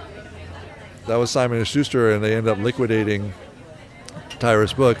that was Simon & Schuster, and they ended up liquidating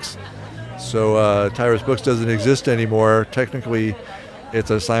Tyrus Books. So Tyrus Books doesn't exist anymore. Technically,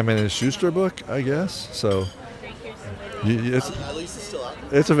 it's a Simon & Schuster book, I guess. So At least it's still out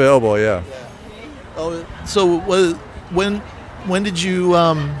there. it's available, yeah. Oh, so when did you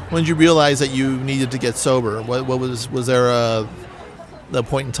realize that you needed to get sober? What was there the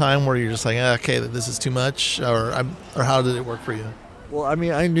point in time where you're just like, okay, this is too much, or how did it work for you? Well, I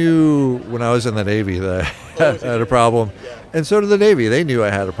mean, I knew when I was in the Navy that I had a problem, and so did the Navy. They knew I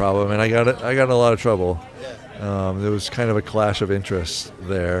had a problem, and I got in a lot of trouble. There was kind of a clash of interests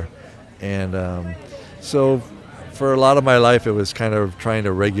there, and so for a lot of my life, it was kind of trying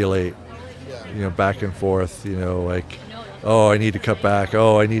to regulate, back and forth, like, oh, I need to cut back,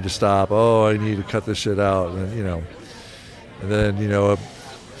 oh, I need to stop, oh, I need to cut this shit out, and then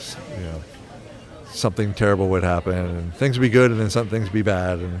something terrible would happen, and things would be good, and then some things would be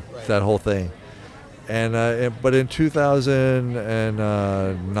bad, and that whole thing. And but in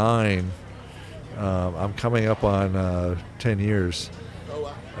 2009, I'm coming up on 10 years. Oh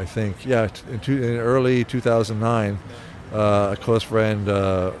wow. I think, yeah, in early 2009, a close friend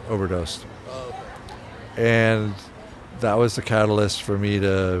overdosed. Oh, okay. And that was the catalyst for me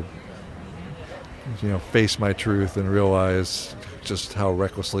to, face my truth and realize just how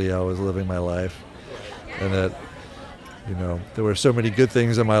recklessly I was living my life. And that, there were so many good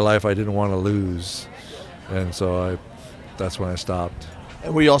things in my life I didn't want to lose. And so that's when I stopped.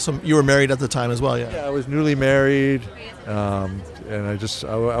 And you were married at the time as well, yeah? Yeah, I was newly married, and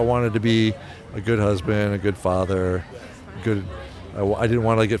I wanted to be a good husband, a good father, I didn't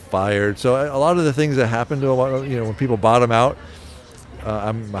want to get fired. So a lot of the things that happened to when people bottom out,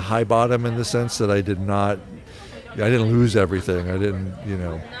 I'm a high bottom in the sense that I didn't lose everything. I didn't,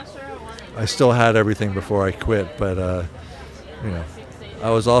 I still had everything before I quit, but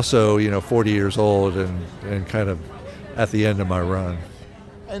I was also 40 years old and kind of at the end of my run.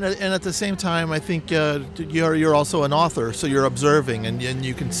 And at the same time, I think you're also an author, so you're observing, and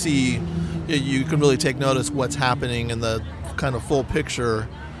you can see, you can really take notice what's happening in the kind of full picture.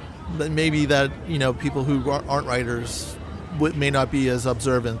 But maybe that people who aren't writers may not be as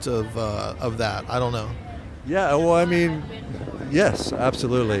observant of that. I don't know. Yeah, well, I mean, yes,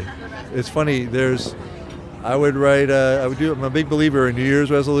 absolutely. It's funny. I would write. I'm a big believer in New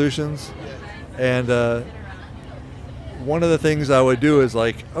Year's resolutions, and one of the things I would do is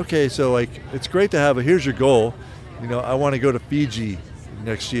like, okay, so like it's great to have here's your goal. I want to go to Fiji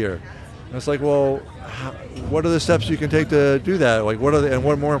next year. And it's like, well, what are the steps you can take to do that? Like,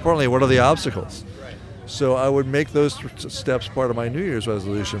 more importantly, what are the obstacles? So I would make those steps part of my New Year's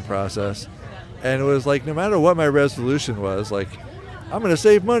resolution process. And it was like, no matter what my resolution was, like, I'm going to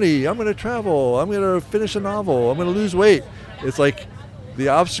save money, I'm going to travel, I'm going to finish a novel, I'm going to lose weight. It's like the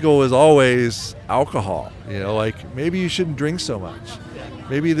obstacle is always alcohol. Like maybe you shouldn't drink so much.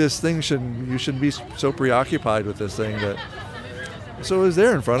 Maybe this thing you shouldn't be so preoccupied with this thing that. So it was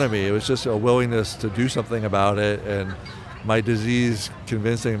there in front of me. It was just a willingness to do something about it, and my disease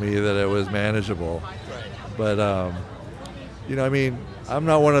convincing me that it was manageable. But I mean, I'm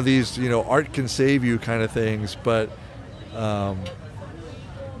not one of these art can save you kind of things, but I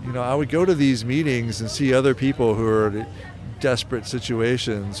would go to these meetings and see other people who are in desperate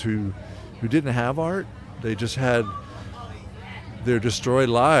situations who didn't have art. They just had their destroyed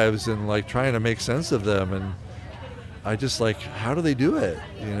lives and like trying to make sense of them. And I just like, how do they do it?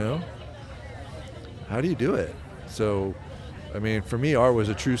 You know, how do you do it? So, I mean, for me, art was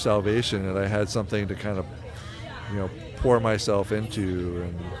a true salvation, and I had something to kind of, you know, pour myself into,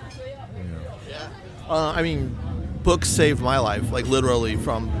 and you know. I mean, books saved my life, like literally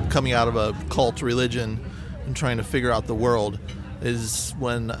from coming out of a cult religion and trying to figure out the world, is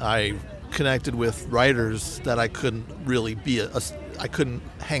when I connected with writers that I couldn't really be I couldn't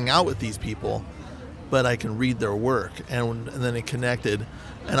hang out with these people, but I can read their work, and then it connected.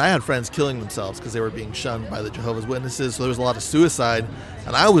 And I had friends killing themselves because they were being shunned by the Jehovah's Witnesses, so there was a lot of suicide,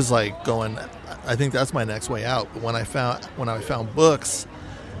 and I was like going, I think that's my next way out. But when I found books,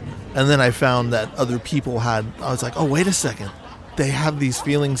 and then I found that other people had, I was like, oh, wait a second, they have these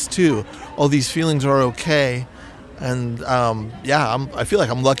feelings too. Oh, these feelings are okay. And I feel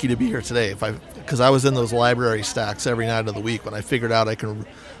like I'm lucky to be here today, because I was in those library stacks every night of the week when I figured out I can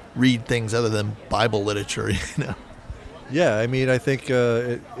read things other than Bible literature, you know. Yeah, I mean, I think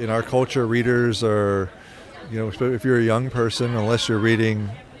in our culture, readers are, you know, if you're a young person, unless you're reading,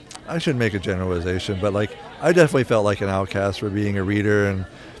 I shouldn't make a generalization, but like I definitely felt like an outcast for being a reader, and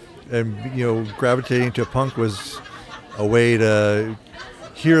you know, gravitating to punk was a way to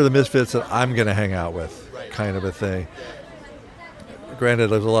hear the misfits that I'm going to hang out with, kind of a thing.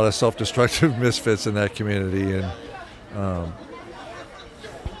 Granted, there's a lot of self-destructive misfits in that community, and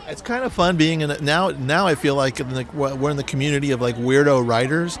it's kind of fun being in it now. I feel like we're in the community of like weirdo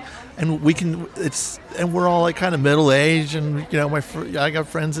writers, and we're all like kind of middle aged, and you know, I got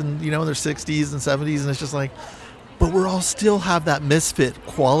friends in, you know, in their 60s and 70s, and it's just like, but we're all still have that misfit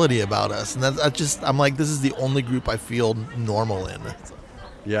quality about us, and I'm like, this is the only group I feel normal in.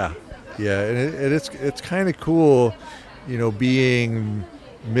 Yeah, and it's kind of cool, you know, being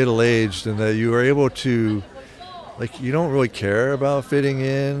middle aged, and that you are able to. Like, you don't really care about fitting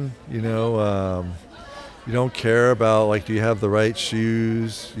in, you know, you don't care about, like, do you have the right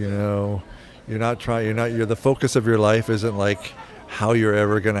shoes, you know, you're the focus of your life isn't like how you're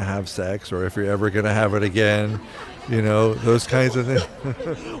ever going to have sex or if you're ever going to have it again, you know, those kinds of things.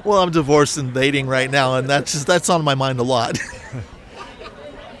 Well, I'm divorced and dating right now, and that's on my mind a lot.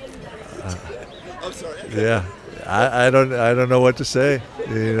 I'm sorry. Yeah, I don't know what to say,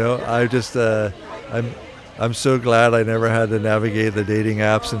 you know, I'm so glad I never had to navigate the dating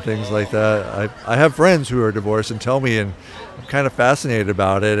apps and things like that. I have friends who are divorced and tell me, and I'm kind of fascinated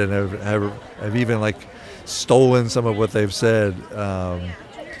about it, and I've even like stolen some of what they've said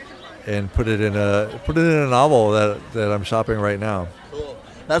and put it in a novel that I'm shopping right now. Cool.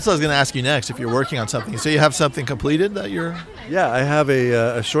 That's what I was going to ask you next. If you're working on something, so you have something completed that you're? Yeah, I have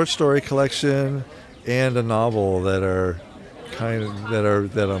a short story collection and a novel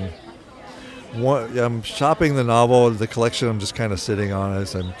I'm shopping the novel. The collection I'm just kind of sitting on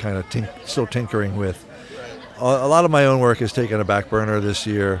as I'm kind of still tinkering with. A lot of my own work is taken a back burner this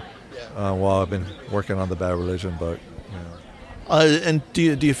year while I've been working on the Bad Religion book. You know. And do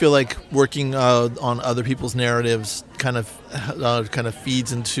you feel like working on other people's narratives kind of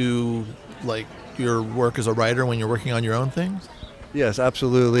feeds into like your work as a writer when you're working on your own things? Yes,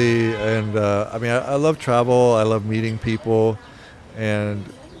 absolutely. And I mean, I love travel. I love meeting people, and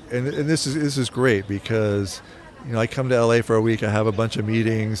this is great because, you know, I come to LA for a week. I have a bunch of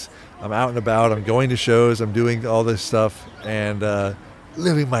meetings. I'm out and about. I'm going to shows. I'm doing all this stuff and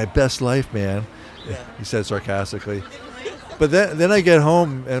living my best life, man. Yeah. He said sarcastically. But then I get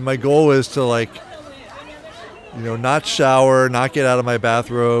home and my goal is to, like, you know, not shower, not get out of my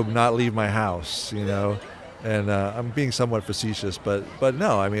bathrobe, not leave my house, you know. And I'm being somewhat facetious, but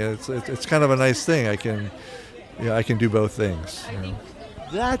no, I mean, it's kind of a nice thing. I can do both things, you know.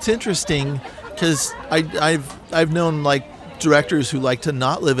 That's interesting, because I've known like directors who like to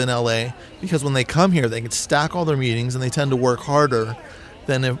not live in LA because when they come here they can stack all their meetings and they tend to work harder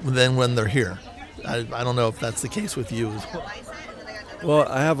than when they're here. I don't know if that's the case with you as well. Well,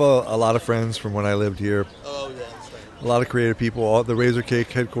 I have a lot of friends from when I lived here. Oh yeah, that's right. A lot of creative people. All the Razor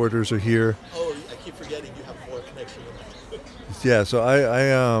Cake headquarters are here. Oh, I keep forgetting you have more connection. Yeah, so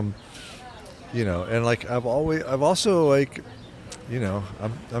I you know, and like I've also like. You know,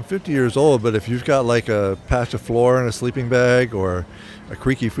 I'm 50 years old, but if you've got like a patch of floor and a sleeping bag or a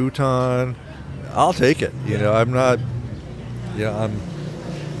creaky futon, I'll take it. You know, I'm not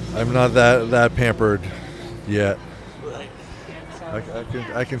that pampered yet.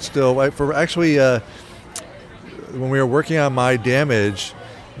 I can still when we were working on My Damage,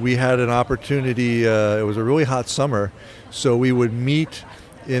 we had an opportunity. It was a really hot summer, so we would meet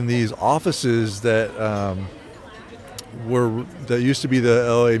in these offices that used to be the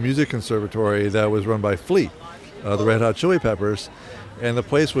LA Music Conservatory that was run by Fleet. the Red Hot Chili Peppers, and the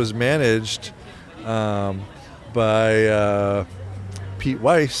place was managed by Pete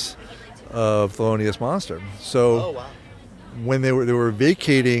Weiss of Thelonious Monster. So when they were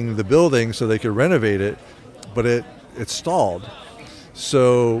vacating the building so they could renovate it, but it stalled.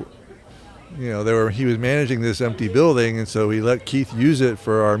 So he was managing this empty building, and so he let Keith use it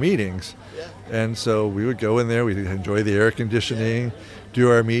for our meetings. And so we would go in there, we'd enjoy the air conditioning, do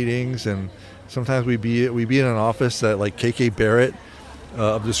our meetings, and sometimes we'd be in an office that like KK Barrett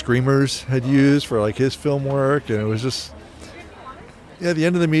of the Screamers had used for like his film work, and it was just at the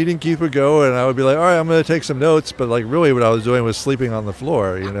end of the meeting, Keith would go, and I would be like, all right, I'm going to take some notes, but like really what I was doing was sleeping on the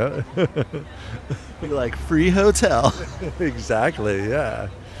floor, Be like free hotel. Exactly, yeah.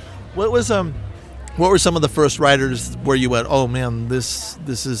 What were some of the first writers where you went, oh man, this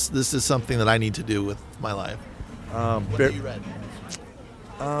is something that I need to do with my life? What have you read?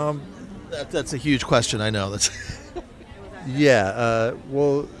 That's a huge question. I know. That's yeah.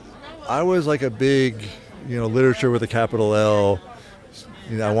 Well, I was like a big, literature with a capital L.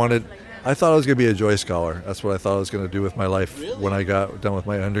 I thought I was going to be a Joyce Scholar. That's what I thought I was going to do with my life when I got done with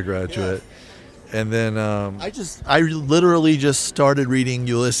my undergraduate. And then I literally just started reading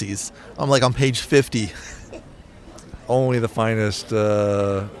Ulysses. I'm like on page 50. Only the finest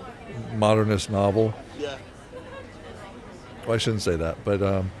modernist novel. Yeah. Well, I shouldn't say that, but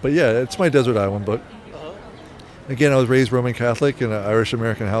yeah, it's my desert island book. Again, I was raised Roman Catholic in an Irish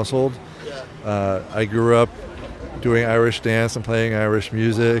American household. I grew up doing Irish dance and playing Irish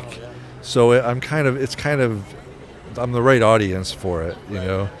music, so I'm the right audience for it,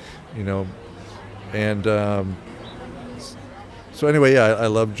 and so anyway, yeah, I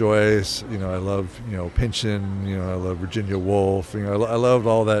love Joyce, I love Pynchon, I love Virginia Woolf, I loved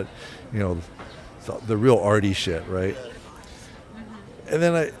all that, the real arty shit, right? And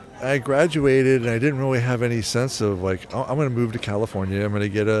then I graduated, and I didn't really have any sense of like, I'm going to move to California, I'm going to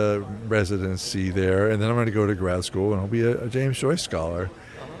get a residency there, and then I'm going to go to grad school, and I'll be a James Joyce Scholar.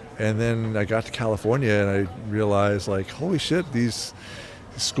 And then I got to California, and I realized, like, holy shit, these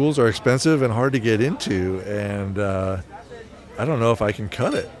schools are expensive and hard to get into, and I don't know if I can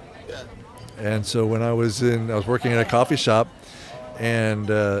cut it. And so when I was working in a coffee shop,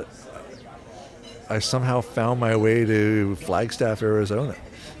 and I somehow found my way to Flagstaff, Arizona,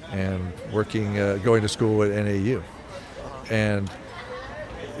 and going to school at NAU. And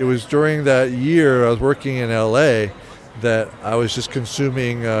it was during that year I was working in LA that I was just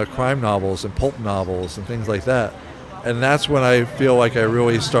consuming crime novels and pulp novels and things like that. And that's when I feel like I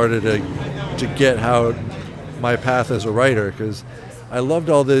really started to get how my path as a writer, because I loved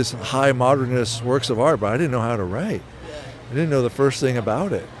all these high modernist works of art, but I didn't know how to write. I didn't know the first thing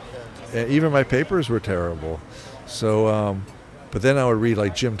about it. And even my papers were terrible. So, but then I would read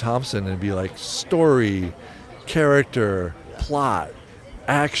like Jim Thompson and be like story, character, plot,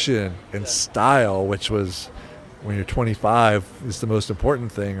 action, and style, which was, when you're 25, is the most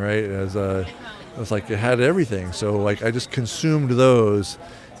important thing, right? It's like it had everything. So like I just consumed those,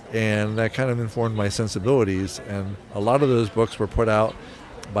 and that kind of informed my sensibilities. And a lot of those books were put out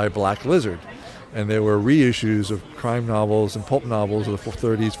by Black Lizard, and they were reissues of crime novels and pulp novels of the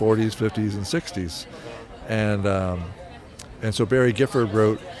 30s, 40s, 50s, and 60s. And so Barry Gifford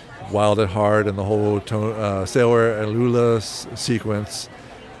wrote Wild at Heart and the whole Sailor and Lula sequence.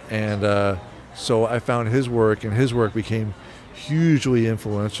 And so I found his work, and his work became hugely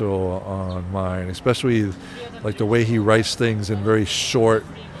influential on mine, especially like the way he writes things in very short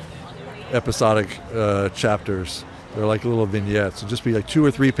episodic chapters. They're like little vignettes. It'll just be like 2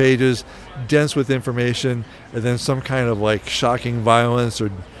 or 3 pages, dense with information, and then some kind of like shocking violence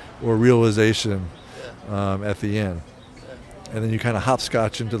or realization at the end. And then you kind of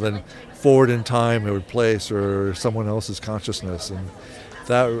hopscotch into the forward in time or place or someone else's consciousness. And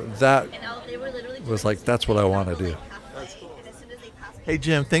that was like, that's what I want to do. Hey,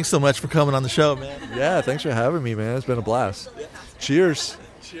 Jim, thanks so much for coming on the show, man. Yeah, thanks for having me, man. It's been a blast. Cheers.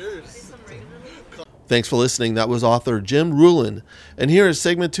 Cheers. Thanks for listening. That was author Jim Ruhlin. And here is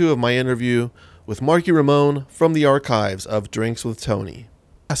segment 2 of my interview with Marky Ramone from the archives of Drinks with Tony.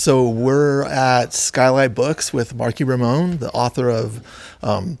 So we're at Skylight Books with Marky Ramone, the author of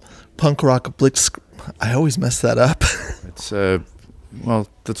Punk Rock Blitz. I always mess that up. It's, well,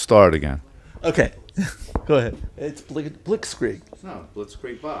 let's start again. Okay. Go ahead. It's Blitzkrieg. No,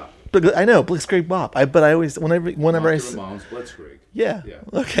 Blitzkrieg Bop. I know, Blitzkrieg Bop. But I always, whenever I Ramone's Blitzkrieg. Yeah.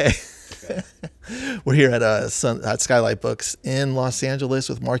 Okay. We're here at Skylight Books in Los Angeles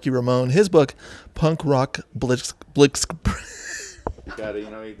with Marky Ramone. His book, Punk Rock Blitz. You gotta,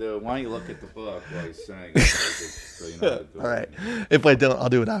 why don't you look at the book while he's saying it, so you know. All right. If I don't, I'll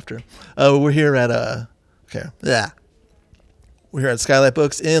do it after. We're here at Okay. Yeah. We're here at Skylight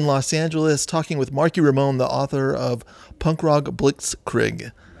Books in Los Angeles talking with Marky Ramone, the author of Punk Rock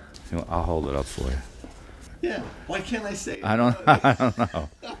Blitzkrieg. I'll hold it up for you. Yeah. Why can't I say it? I don't know.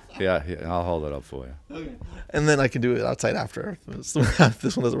 Yeah, I'll hold it up for you. Okay. And then I can do it outside after if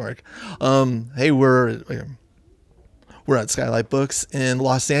this one doesn't work. Hey, we're at Skylight Books in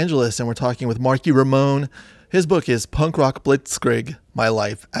Los Angeles, and we're talking with Marky Ramone. His book is Punk Rock Blitzkrieg, My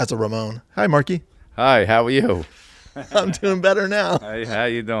Life as a Ramone. Hi, Marky. Hi, how are you? I'm doing better now. Hey, how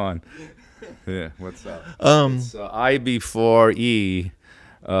you doing? Yeah, what's up? It's I before E,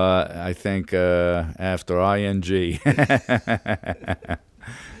 I think after ING.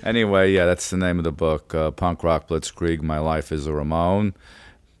 Anyway, yeah, that's the name of the book, Punk Rock Blitzkrieg, My Life as a Ramone,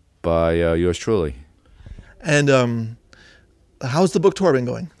 by yours truly. And how's the book tour been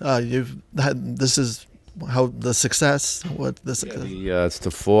going? This is how the success. What the success? Yeah, it's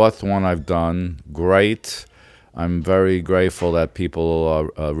the fourth one I've done. Great. I'm very grateful that people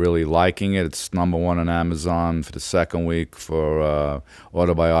are really liking it. It's number one on Amazon for the second week for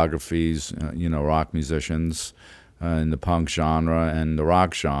autobiographies, rock musicians in the punk genre and the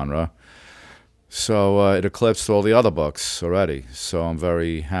rock genre. So it eclipsed all the other books already. So I'm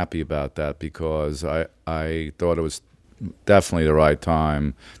very happy about that because I thought it was definitely the right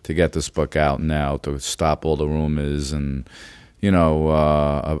time to get this book out now, to stop all the rumors and,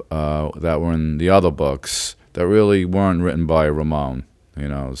 that were in the other books that really weren't written by Ramone,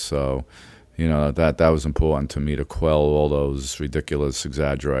 so, that was important to me to quell all those ridiculous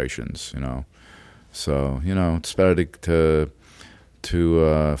exaggerations, So, it's better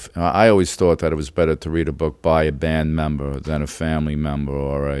I always thought that it was better to read a book by a band member than a family member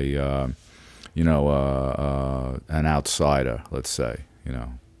or an outsider, let's say,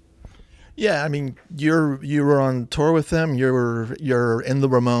 Yeah, I mean, you were on tour with them. You're in the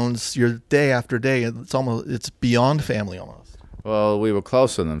Ramones. You're day after day. It's beyond family almost. Well, we were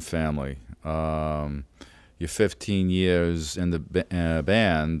closer than family. You're 15 years in the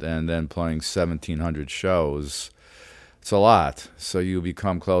band and then playing 1,700 shows. It's a lot. So you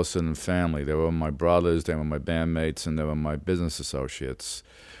become closer than family. They were my brothers, they were my bandmates, and they were my business associates.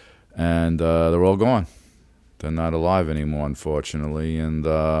 And they're all gone. They're not alive anymore, unfortunately. And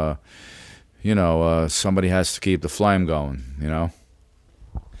somebody has to keep the flame going,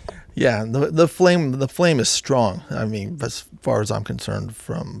 Yeah, the flame is strong. I mean, as far as I'm concerned,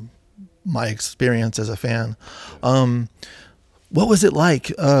 from my experience as a fan. What was it like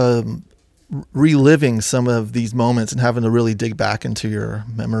reliving some of these moments and having to really dig back into your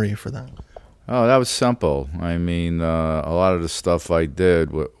memory for that? Oh, that was simple. I mean, a lot of the stuff I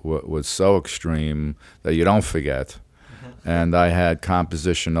did was so extreme that you don't forget. And I had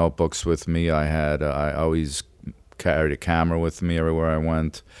composition notebooks with me. I always carried a camera with me everywhere I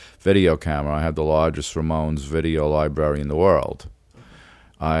went. Video camera. I had the largest Ramones video library in the world.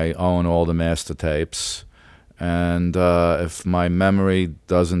 I own all the master tapes. And if my memory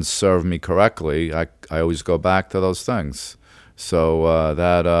doesn't serve me correctly, I always go back to those things. So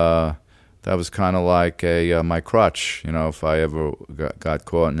that was kind of like my crutch, if I ever got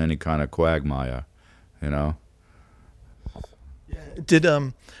caught in any kind of quagmire, Did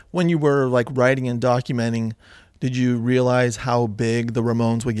when you were like writing and documenting, did you realize how big the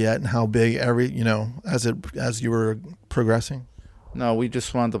Ramones would get and how big as you were progressing? No, we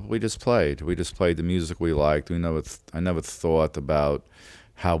just played. We just played the music we liked. I never thought about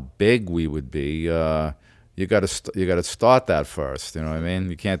how big we would be. You got to start that first. You know what I mean?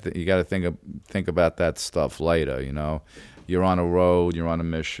 You got to think about that stuff later. You're on a road. You're on a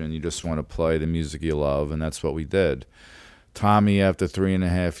mission. You just want to play the music you love, and that's what we did. Tommy, after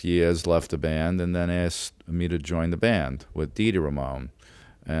 3.5 years, left the band and then asked me to join the band with Dee Dee Ramone.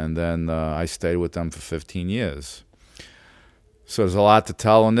 And then I stayed with them for 15 years. So there's a lot to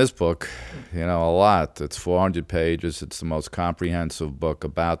tell in this book, a lot. It's 400 pages. It's the most comprehensive book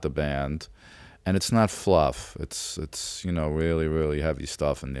about the band. And it's not fluff. It's really, really heavy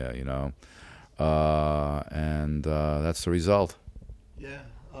stuff in there, and that's the result. Yeah.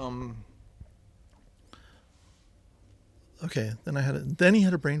 Okay. Then he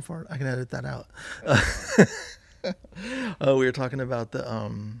had a brain fart. I can edit that out. We were talking about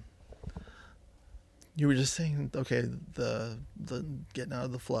you were just saying, okay, the getting out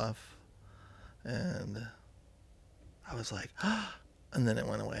of the fluff, and I was like, and then it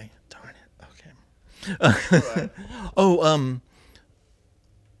went away. Darn it. Okay. Oh,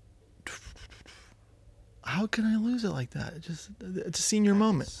 how can I lose it like that? It's a senior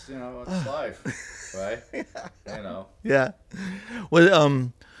moment. It's life, right? Yeah.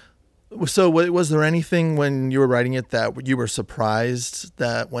 Well, So, was there anything when you were writing it that you were surprised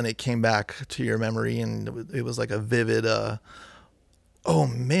that when it came back to your memory and it was like a vivid, oh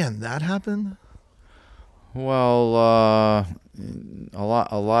man, that happened? Well, a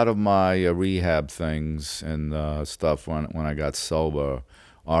lot of my rehab things and stuff when I got sober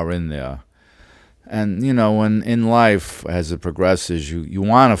are in there. And you know, when in life as it progresses, you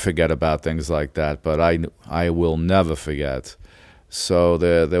want to forget about things like that, but I will never forget. So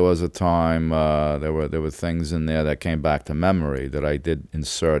there was a time there were things in there that came back to memory that I did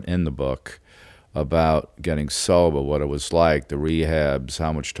insert in the book about getting sober, what it was like, the rehabs,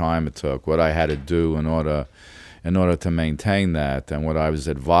 how much time it took, what I had to do in order to maintain that, and what I was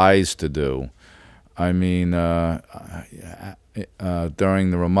advised to do. I mean, during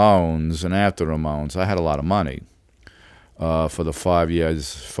the Ramones and after the Ramones, I had a lot of money for the 5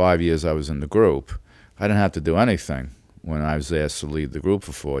 years I was in the group. I didn't have to do anything when I was asked to leave the group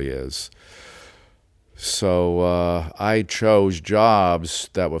for 4 years. So I chose jobs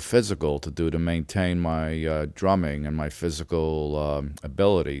that were physical to do to maintain my drumming and my physical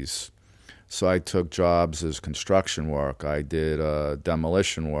abilities. So I took jobs as construction work. I did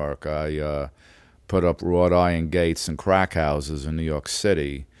demolition work. I put up wrought iron gates and crack houses in New York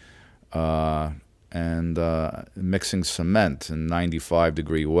City, and mixing cement in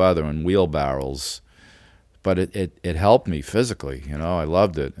 95-degree weather in wheelbarrows. But it helped me physically, you know. I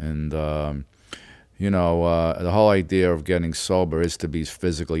loved it. And you know, the whole idea of getting sober is to be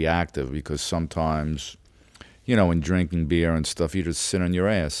physically active, because sometimes, you know, in drinking beer and stuff, you just sit on your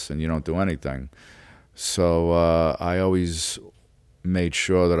ass and you don't do anything. So I always made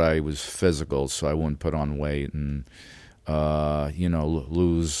sure that I was physical, so I wouldn't put on weight and, you know,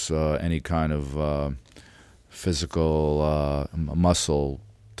 lose any kind of physical muscle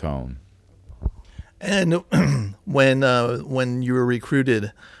tone. And when you were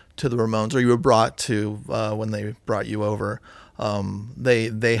recruited to the Ramones, or you were brought to when they brought you over,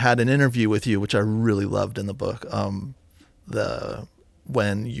 they had an interview with you, which I really loved in the book.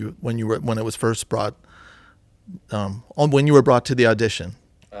 When it was first brought, when you were brought to the audition.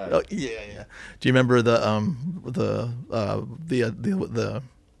 Yeah. Do you remember the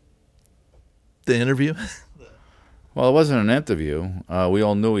interview? Well, it wasn't an interview. We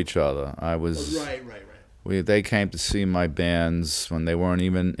all knew each other. Right. They came to see my bands when they weren't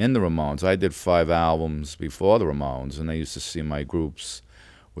even in the Ramones. I did 5 albums before the Ramones, and they used to see my groups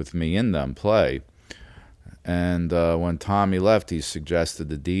with me in them play. And when Tommy left, he suggested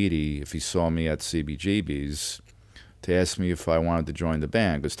to Dee Dee, if he saw me at CBGB's, to ask me if I wanted to join the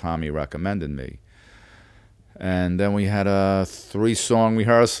band, because Tommy recommended me. And then we had a 3-song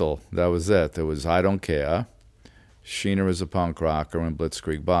rehearsal. That was it. There was I Don't Care, Sheena is a Punk Rocker, and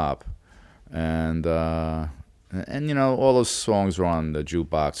Blitzkrieg Bop. And you know, all those songs were on the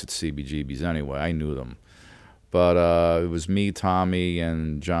jukebox at CBGB's anyway. I knew them. But it was me, Tommy,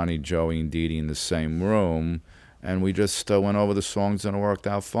 and Johnny, Joey, and Dee Dee in the same room, and we just went over the songs, and it worked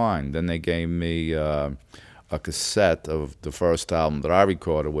out fine. Then they gave me a cassette of the first album that I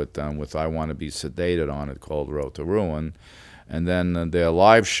recorded with them, with I Want to Be Sedated on it, called Road to Ruin. And then their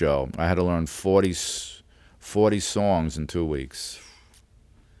live show, I had to learn 40 songs in 2 weeks.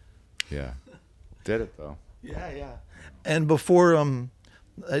 Yeah. Did it, though. Yeah. And before,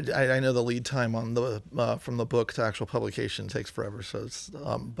 I know the lead time on the from the book to actual publication takes forever. So it's,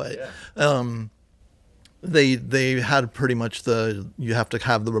 they had pretty much you have to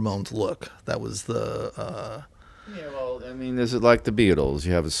have the Ramones look. That was the. Yeah, well, I mean, is it like the Beatles?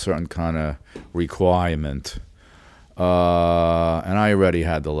 You have a certain kind of requirement, and I already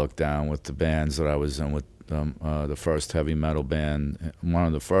had to look down with the bands that I was in with. The first heavy metal band, one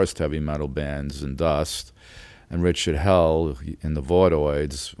of the first heavy metal bands in Dust, and Richard Hell in the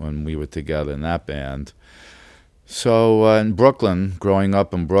Voidoids when we were together in that band. So in Brooklyn, growing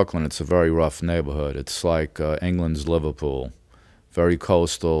up in Brooklyn, it's a very rough neighborhood. It's like England's Liverpool, very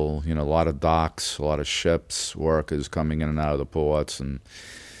coastal, you know, a lot of docks, a lot of ships, workers coming in and out of the ports, and,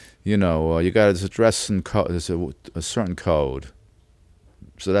 you know, you got to dress in there's a certain code.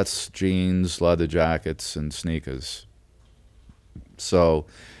 So that's jeans, leather jackets, and sneakers. So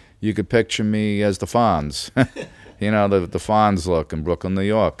you could picture me as the Fonz. You know, the Fonz look in Brooklyn, New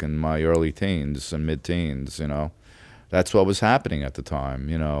York in my early teens and mid-teens, you know. That's what was happening at the time.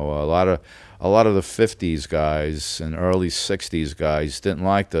 You know, a lot of the 50s guys and early 60s guys didn't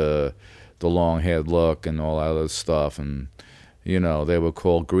like the long-haired look and all that other stuff. And, you know, they were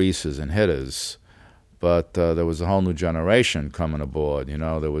called greasers and hitters. But there was a whole new generation coming aboard, you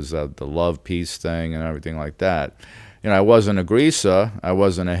know. There was the love peace thing and everything like that. You know, I wasn't a greaser, I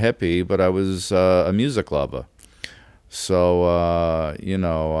wasn't a hippie, but I was a music lover. So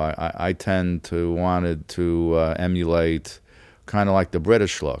I tend to wanted to emulate kind of like the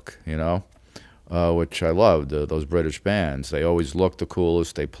British look, which I loved. Those British bands, they always looked the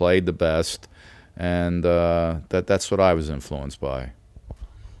coolest, they played the best, and that's what I was influenced by.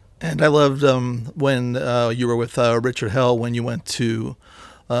 And I loved when you were with Richard Hell when you went to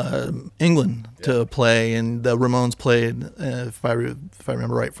England to play, and the Ramones played, if I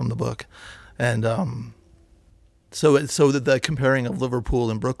remember right from the book, and so the comparing of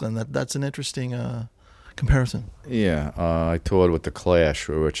Liverpool and Brooklyn, that's an interesting comparison. Yeah, I toured with the Clash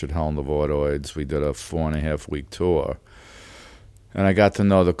with Richard Hell and the Voidoids. We did a 4.5-week tour. And I got to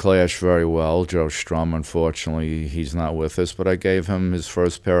know the Clash very well. Joe Strum, unfortunately, he's not with us, but I gave him his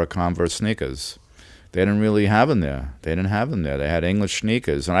first pair of Converse sneakers. They didn't really have them there. They had English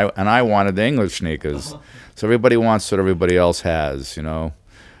sneakers, and I wanted the English sneakers. So everybody wants what everybody else has,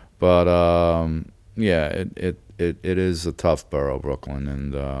 But yeah, it is a tough borough, Brooklyn,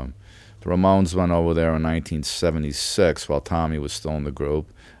 and the Ramones went over there in 1976 while Tommy was still in the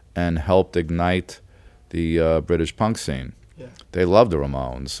group, and helped ignite the British punk scene. Yeah. They loved the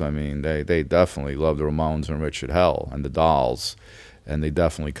Ramones. I mean, they definitely loved the Ramones and Richard Hell and the Dolls, and they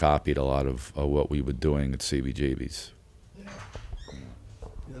definitely copied a lot of what we were doing at CBGB's.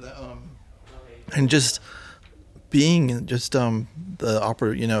 And just being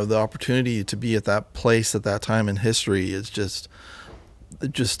the opportunity to be at that place at that time in history is just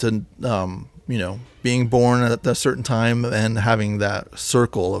being born at a certain time and having that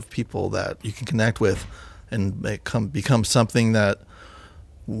circle of people that you can connect with and become something that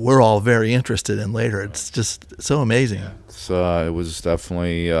we're all very interested in later. It's just so amazing. So it was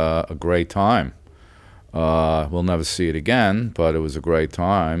definitely a great time. We'll never see it again, but it was a great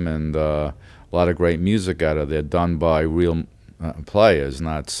time, and a lot of great music out of there, done by real players,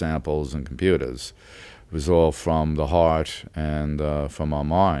 not samples and computers. It was all from the heart and from our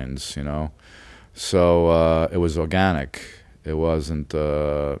minds, So it was organic. It wasn't,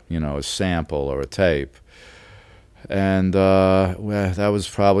 a sample or a tape. And that was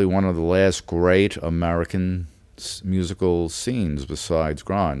probably one of the last great American musical scenes besides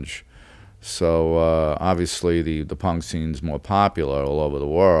grunge. So obviously the punk scene's more popular all over the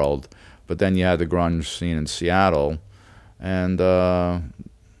world, but then you had the grunge scene in Seattle, and that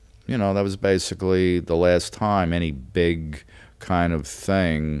was basically the last time any big kind of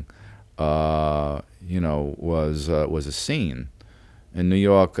thing was a scene. In New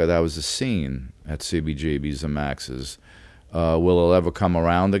York, that was a scene at CBGB's and Max's. Will it ever come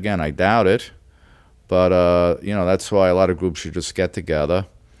around again? I doubt it. But, that's why a lot of groups should just get together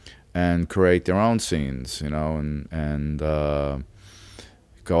and create their own scenes, and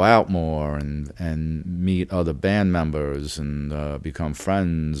go out more and meet other band members and become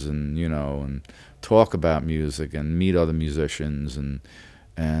friends and talk about music and meet other musicians and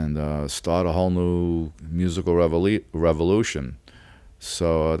start a whole new musical revolution.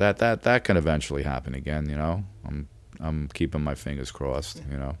 So that can eventually happen again, I'm keeping my fingers crossed,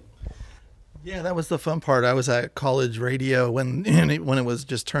 Yeah, that was the fun part. I was at college radio when it was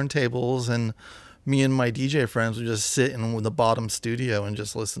just turntables, and me and my DJ friends would just sit in the bottom studio and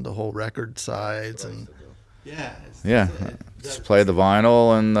just listen to whole record sides and just play the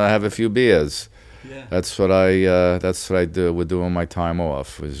vinyl and have a few beers. Yeah. That's what I would do on my time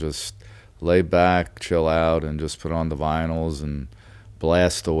off. Was just lay back, chill out, and just put on the vinyls and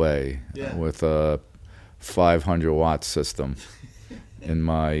blast away with a 500-watt system in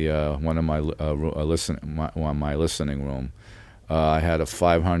my my listening room. I had a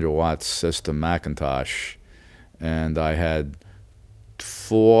 500-watt system Macintosh, and I had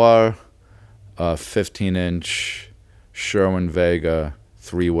 4 15-inch Sherwin Vega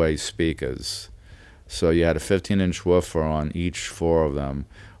 3-way speakers. So you had a 15-inch woofer on each 4 of them,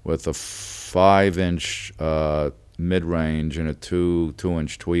 with a 5-inch mid-range and a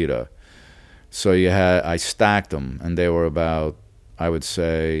 2-inch tweeter. So I stacked them, and they were about, I would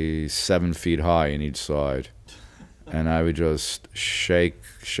say, 7 feet high in each side. And I would just shake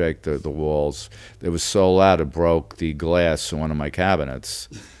the walls. It was so loud it broke the glass in one of my cabinets.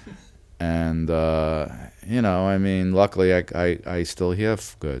 And luckily I still hear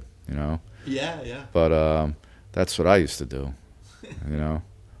good, Yeah. But that's what I used to do,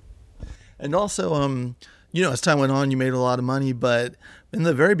 And also, as time went on, you made a lot of money, but in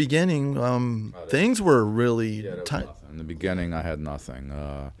the very beginning, things were really tight. In the beginning, I had nothing.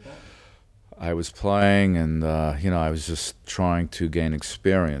 I was playing, and I was just trying to gain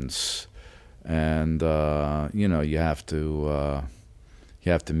experience, and you have to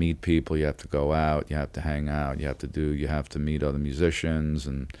you have to meet people, you have to go out, you have to hang out, you have to meet other musicians,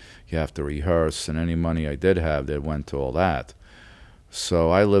 and you have to rehearse. And any money I did have, that went to all that. So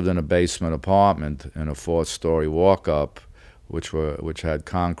I lived in a basement apartment in a 4-story walk-up, which had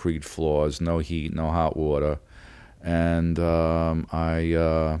concrete floors, no heat, no hot water, and in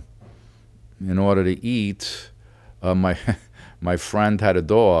order to eat, my friend had a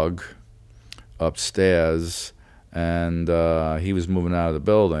dog upstairs, and he was moving out of the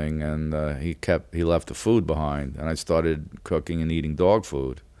building, and he left the food behind, and I started cooking and eating dog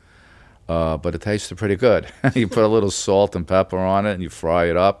food. But it tasted pretty good. You put a little salt and pepper on it, and you fry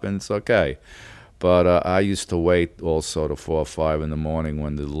it up, and it's okay. But I used to wait also to 4 or 5 in the morning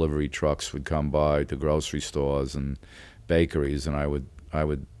when the delivery trucks would come by to grocery stores and bakeries, and I would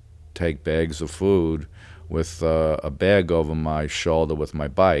take bags of food with a bag over my shoulder with my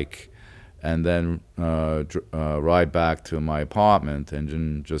bike, and then ride back to my apartment and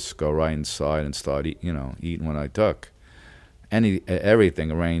then just go right inside and start eating what I took.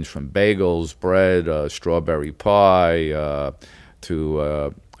 Everything ranged from bagels, bread, strawberry pie,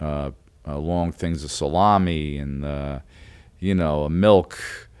 to long things of salami and milk,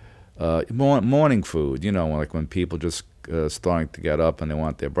 morning food. Like when people just starting to get up and they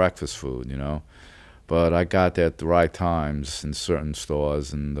want their breakfast food. But I got there at the right times in certain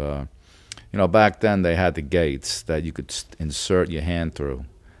stores, and back then they had the gates that you could insert your hand through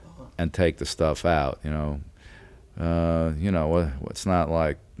and take the stuff out. It's not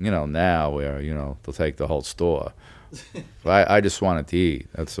like now where they'll take the whole store. I just wanted to eat.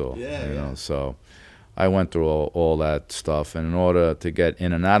 That's all. So I went through all that stuff, and in order to get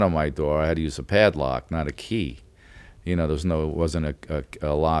in and out of my door, I had to use a padlock, not a key. It wasn't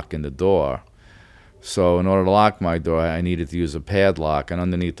a lock in the door. So in order to lock my door, I needed to use a padlock, and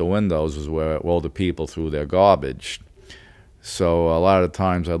underneath the windows was where all the people threw their garbage. So a lot of the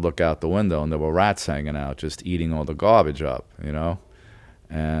times I'd look out the window, and there were rats hanging out, just eating all the garbage up,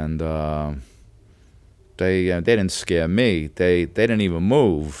 And they didn't scare me. They didn't even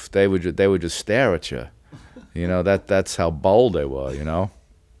move. They would just stare at you. That's how bold they were.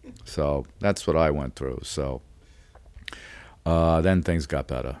 So that's what I went through. So then things got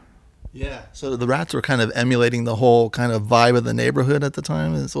better. Yeah. So the rats were kind of emulating the whole kind of vibe of the neighborhood at the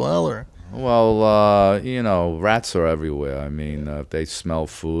time as well, or? Well, rats are everywhere. I mean, if they smell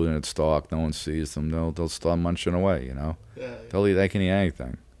food and it's dark, no one sees them, they'll start munching away, They can eat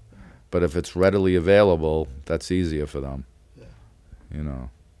anything. But if it's readily available, that's easier for them,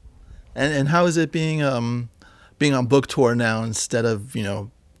 And how is it being on book tour now instead of,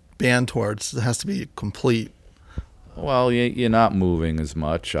 band tour? It has to be complete. Well, you're not moving as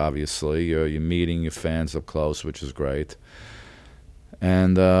much, obviously. You're meeting your fans up close, which is great.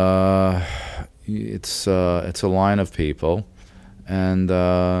 And it's a line of people, and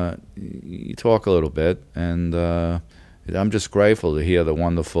you talk a little bit, and I'm just grateful to hear the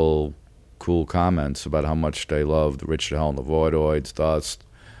wonderful, cool comments about how much they loved Richard Hell and the Voidoids, Dust,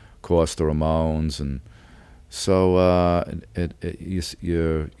 of course, the Ramones, and so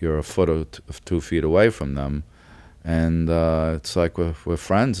you're a foot or 2 feet away from them, and it's like we're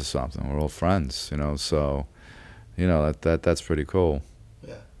friends or something. We're all friends, So that's pretty cool.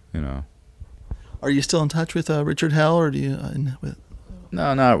 Yeah. Are you still in touch with Richard Hell, or do you?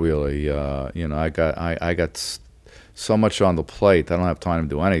 No, not really. I got so much on the plate. I don't have time to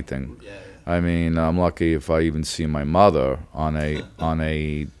do anything. Yeah. I mean, I'm lucky if I even see my mother on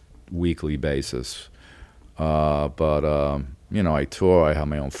a weekly basis. But I tour. I have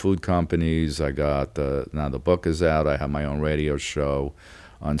my own food companies. I got now the book is out. I have my own radio show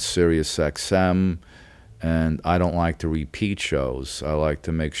on Sirius XM. And I don't like to repeat shows. I like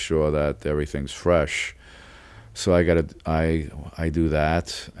to make sure that everything's fresh. So I do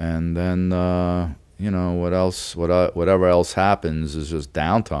that, and then what else? Whatever else happens is just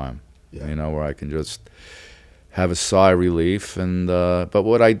downtime. Where I can just have a sigh of relief. And but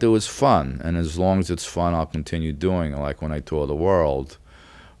what I do is fun, and as long as it's fun, I'll continue doing it. Like when I tour the world,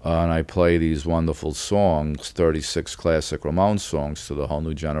 and I play these wonderful songs, 36 classic Ramones songs to the whole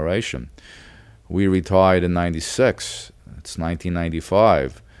new generation. We retired in '96. It's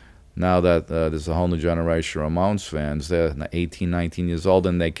 1995. Now that there's a whole new generation of Ramones fans, they're 18, 19 years old,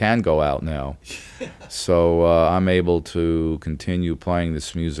 and they can go out now. So I'm able to continue playing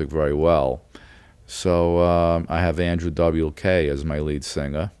this music very well. So I have Andrew WK as my lead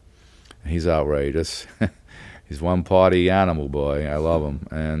singer. He's outrageous. He's one party animal, boy. I love him.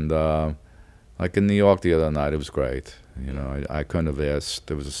 And like in New York the other night, it was great. I couldn't have asked.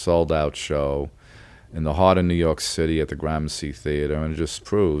 There was a sold-out show in the heart of New York City at the Gramercy Theater, and it just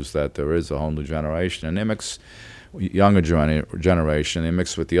proves that there is a whole new generation. And younger generation, they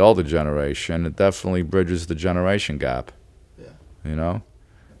mix with the older generation, it definitely bridges the generation gap. You know,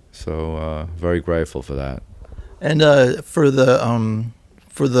 so very grateful for that. And for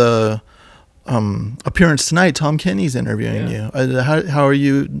the appearance tonight, Tom Kenny's interviewing you. How are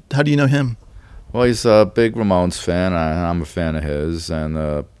you? How do you know him? Well, he's a big Ramones fan. I'm a fan of his,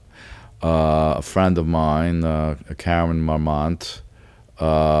 and a friend of mine, Karen Marmont,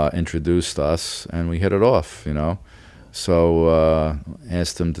 introduced us, and we hit it off. You know, so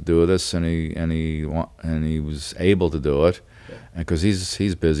asked him to do this, and he was able to do it, because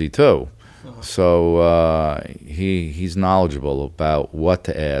he's busy too. So he's knowledgeable about what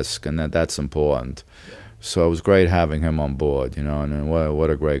to ask, and that's important. So it was great having him on board, you know, and what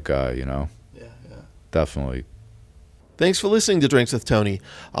a great guy, you know. Definitely. Thanks for listening to Drinks with Tony.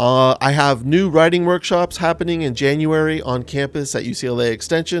 I have new writing workshops happening in January on campus at UCLA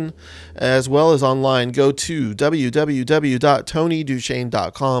Extension, as well as online. Go to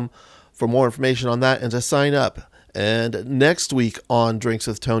www.tonyduchesne.com for more information on that and to sign up. And next week on Drinks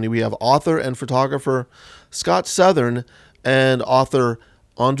with Tony, we have author and photographer Scott Southern and author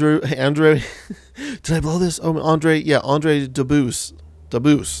Andre did I blow this? Oh, Andre Dubus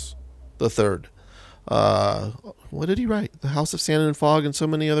the third. What did he write? The House of Sand and Fog and so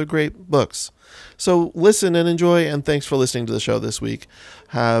many other great books. So listen and enjoy, and thanks for listening to the show this week.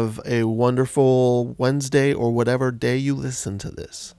 Have a wonderful Wednesday or whatever day you listen to this.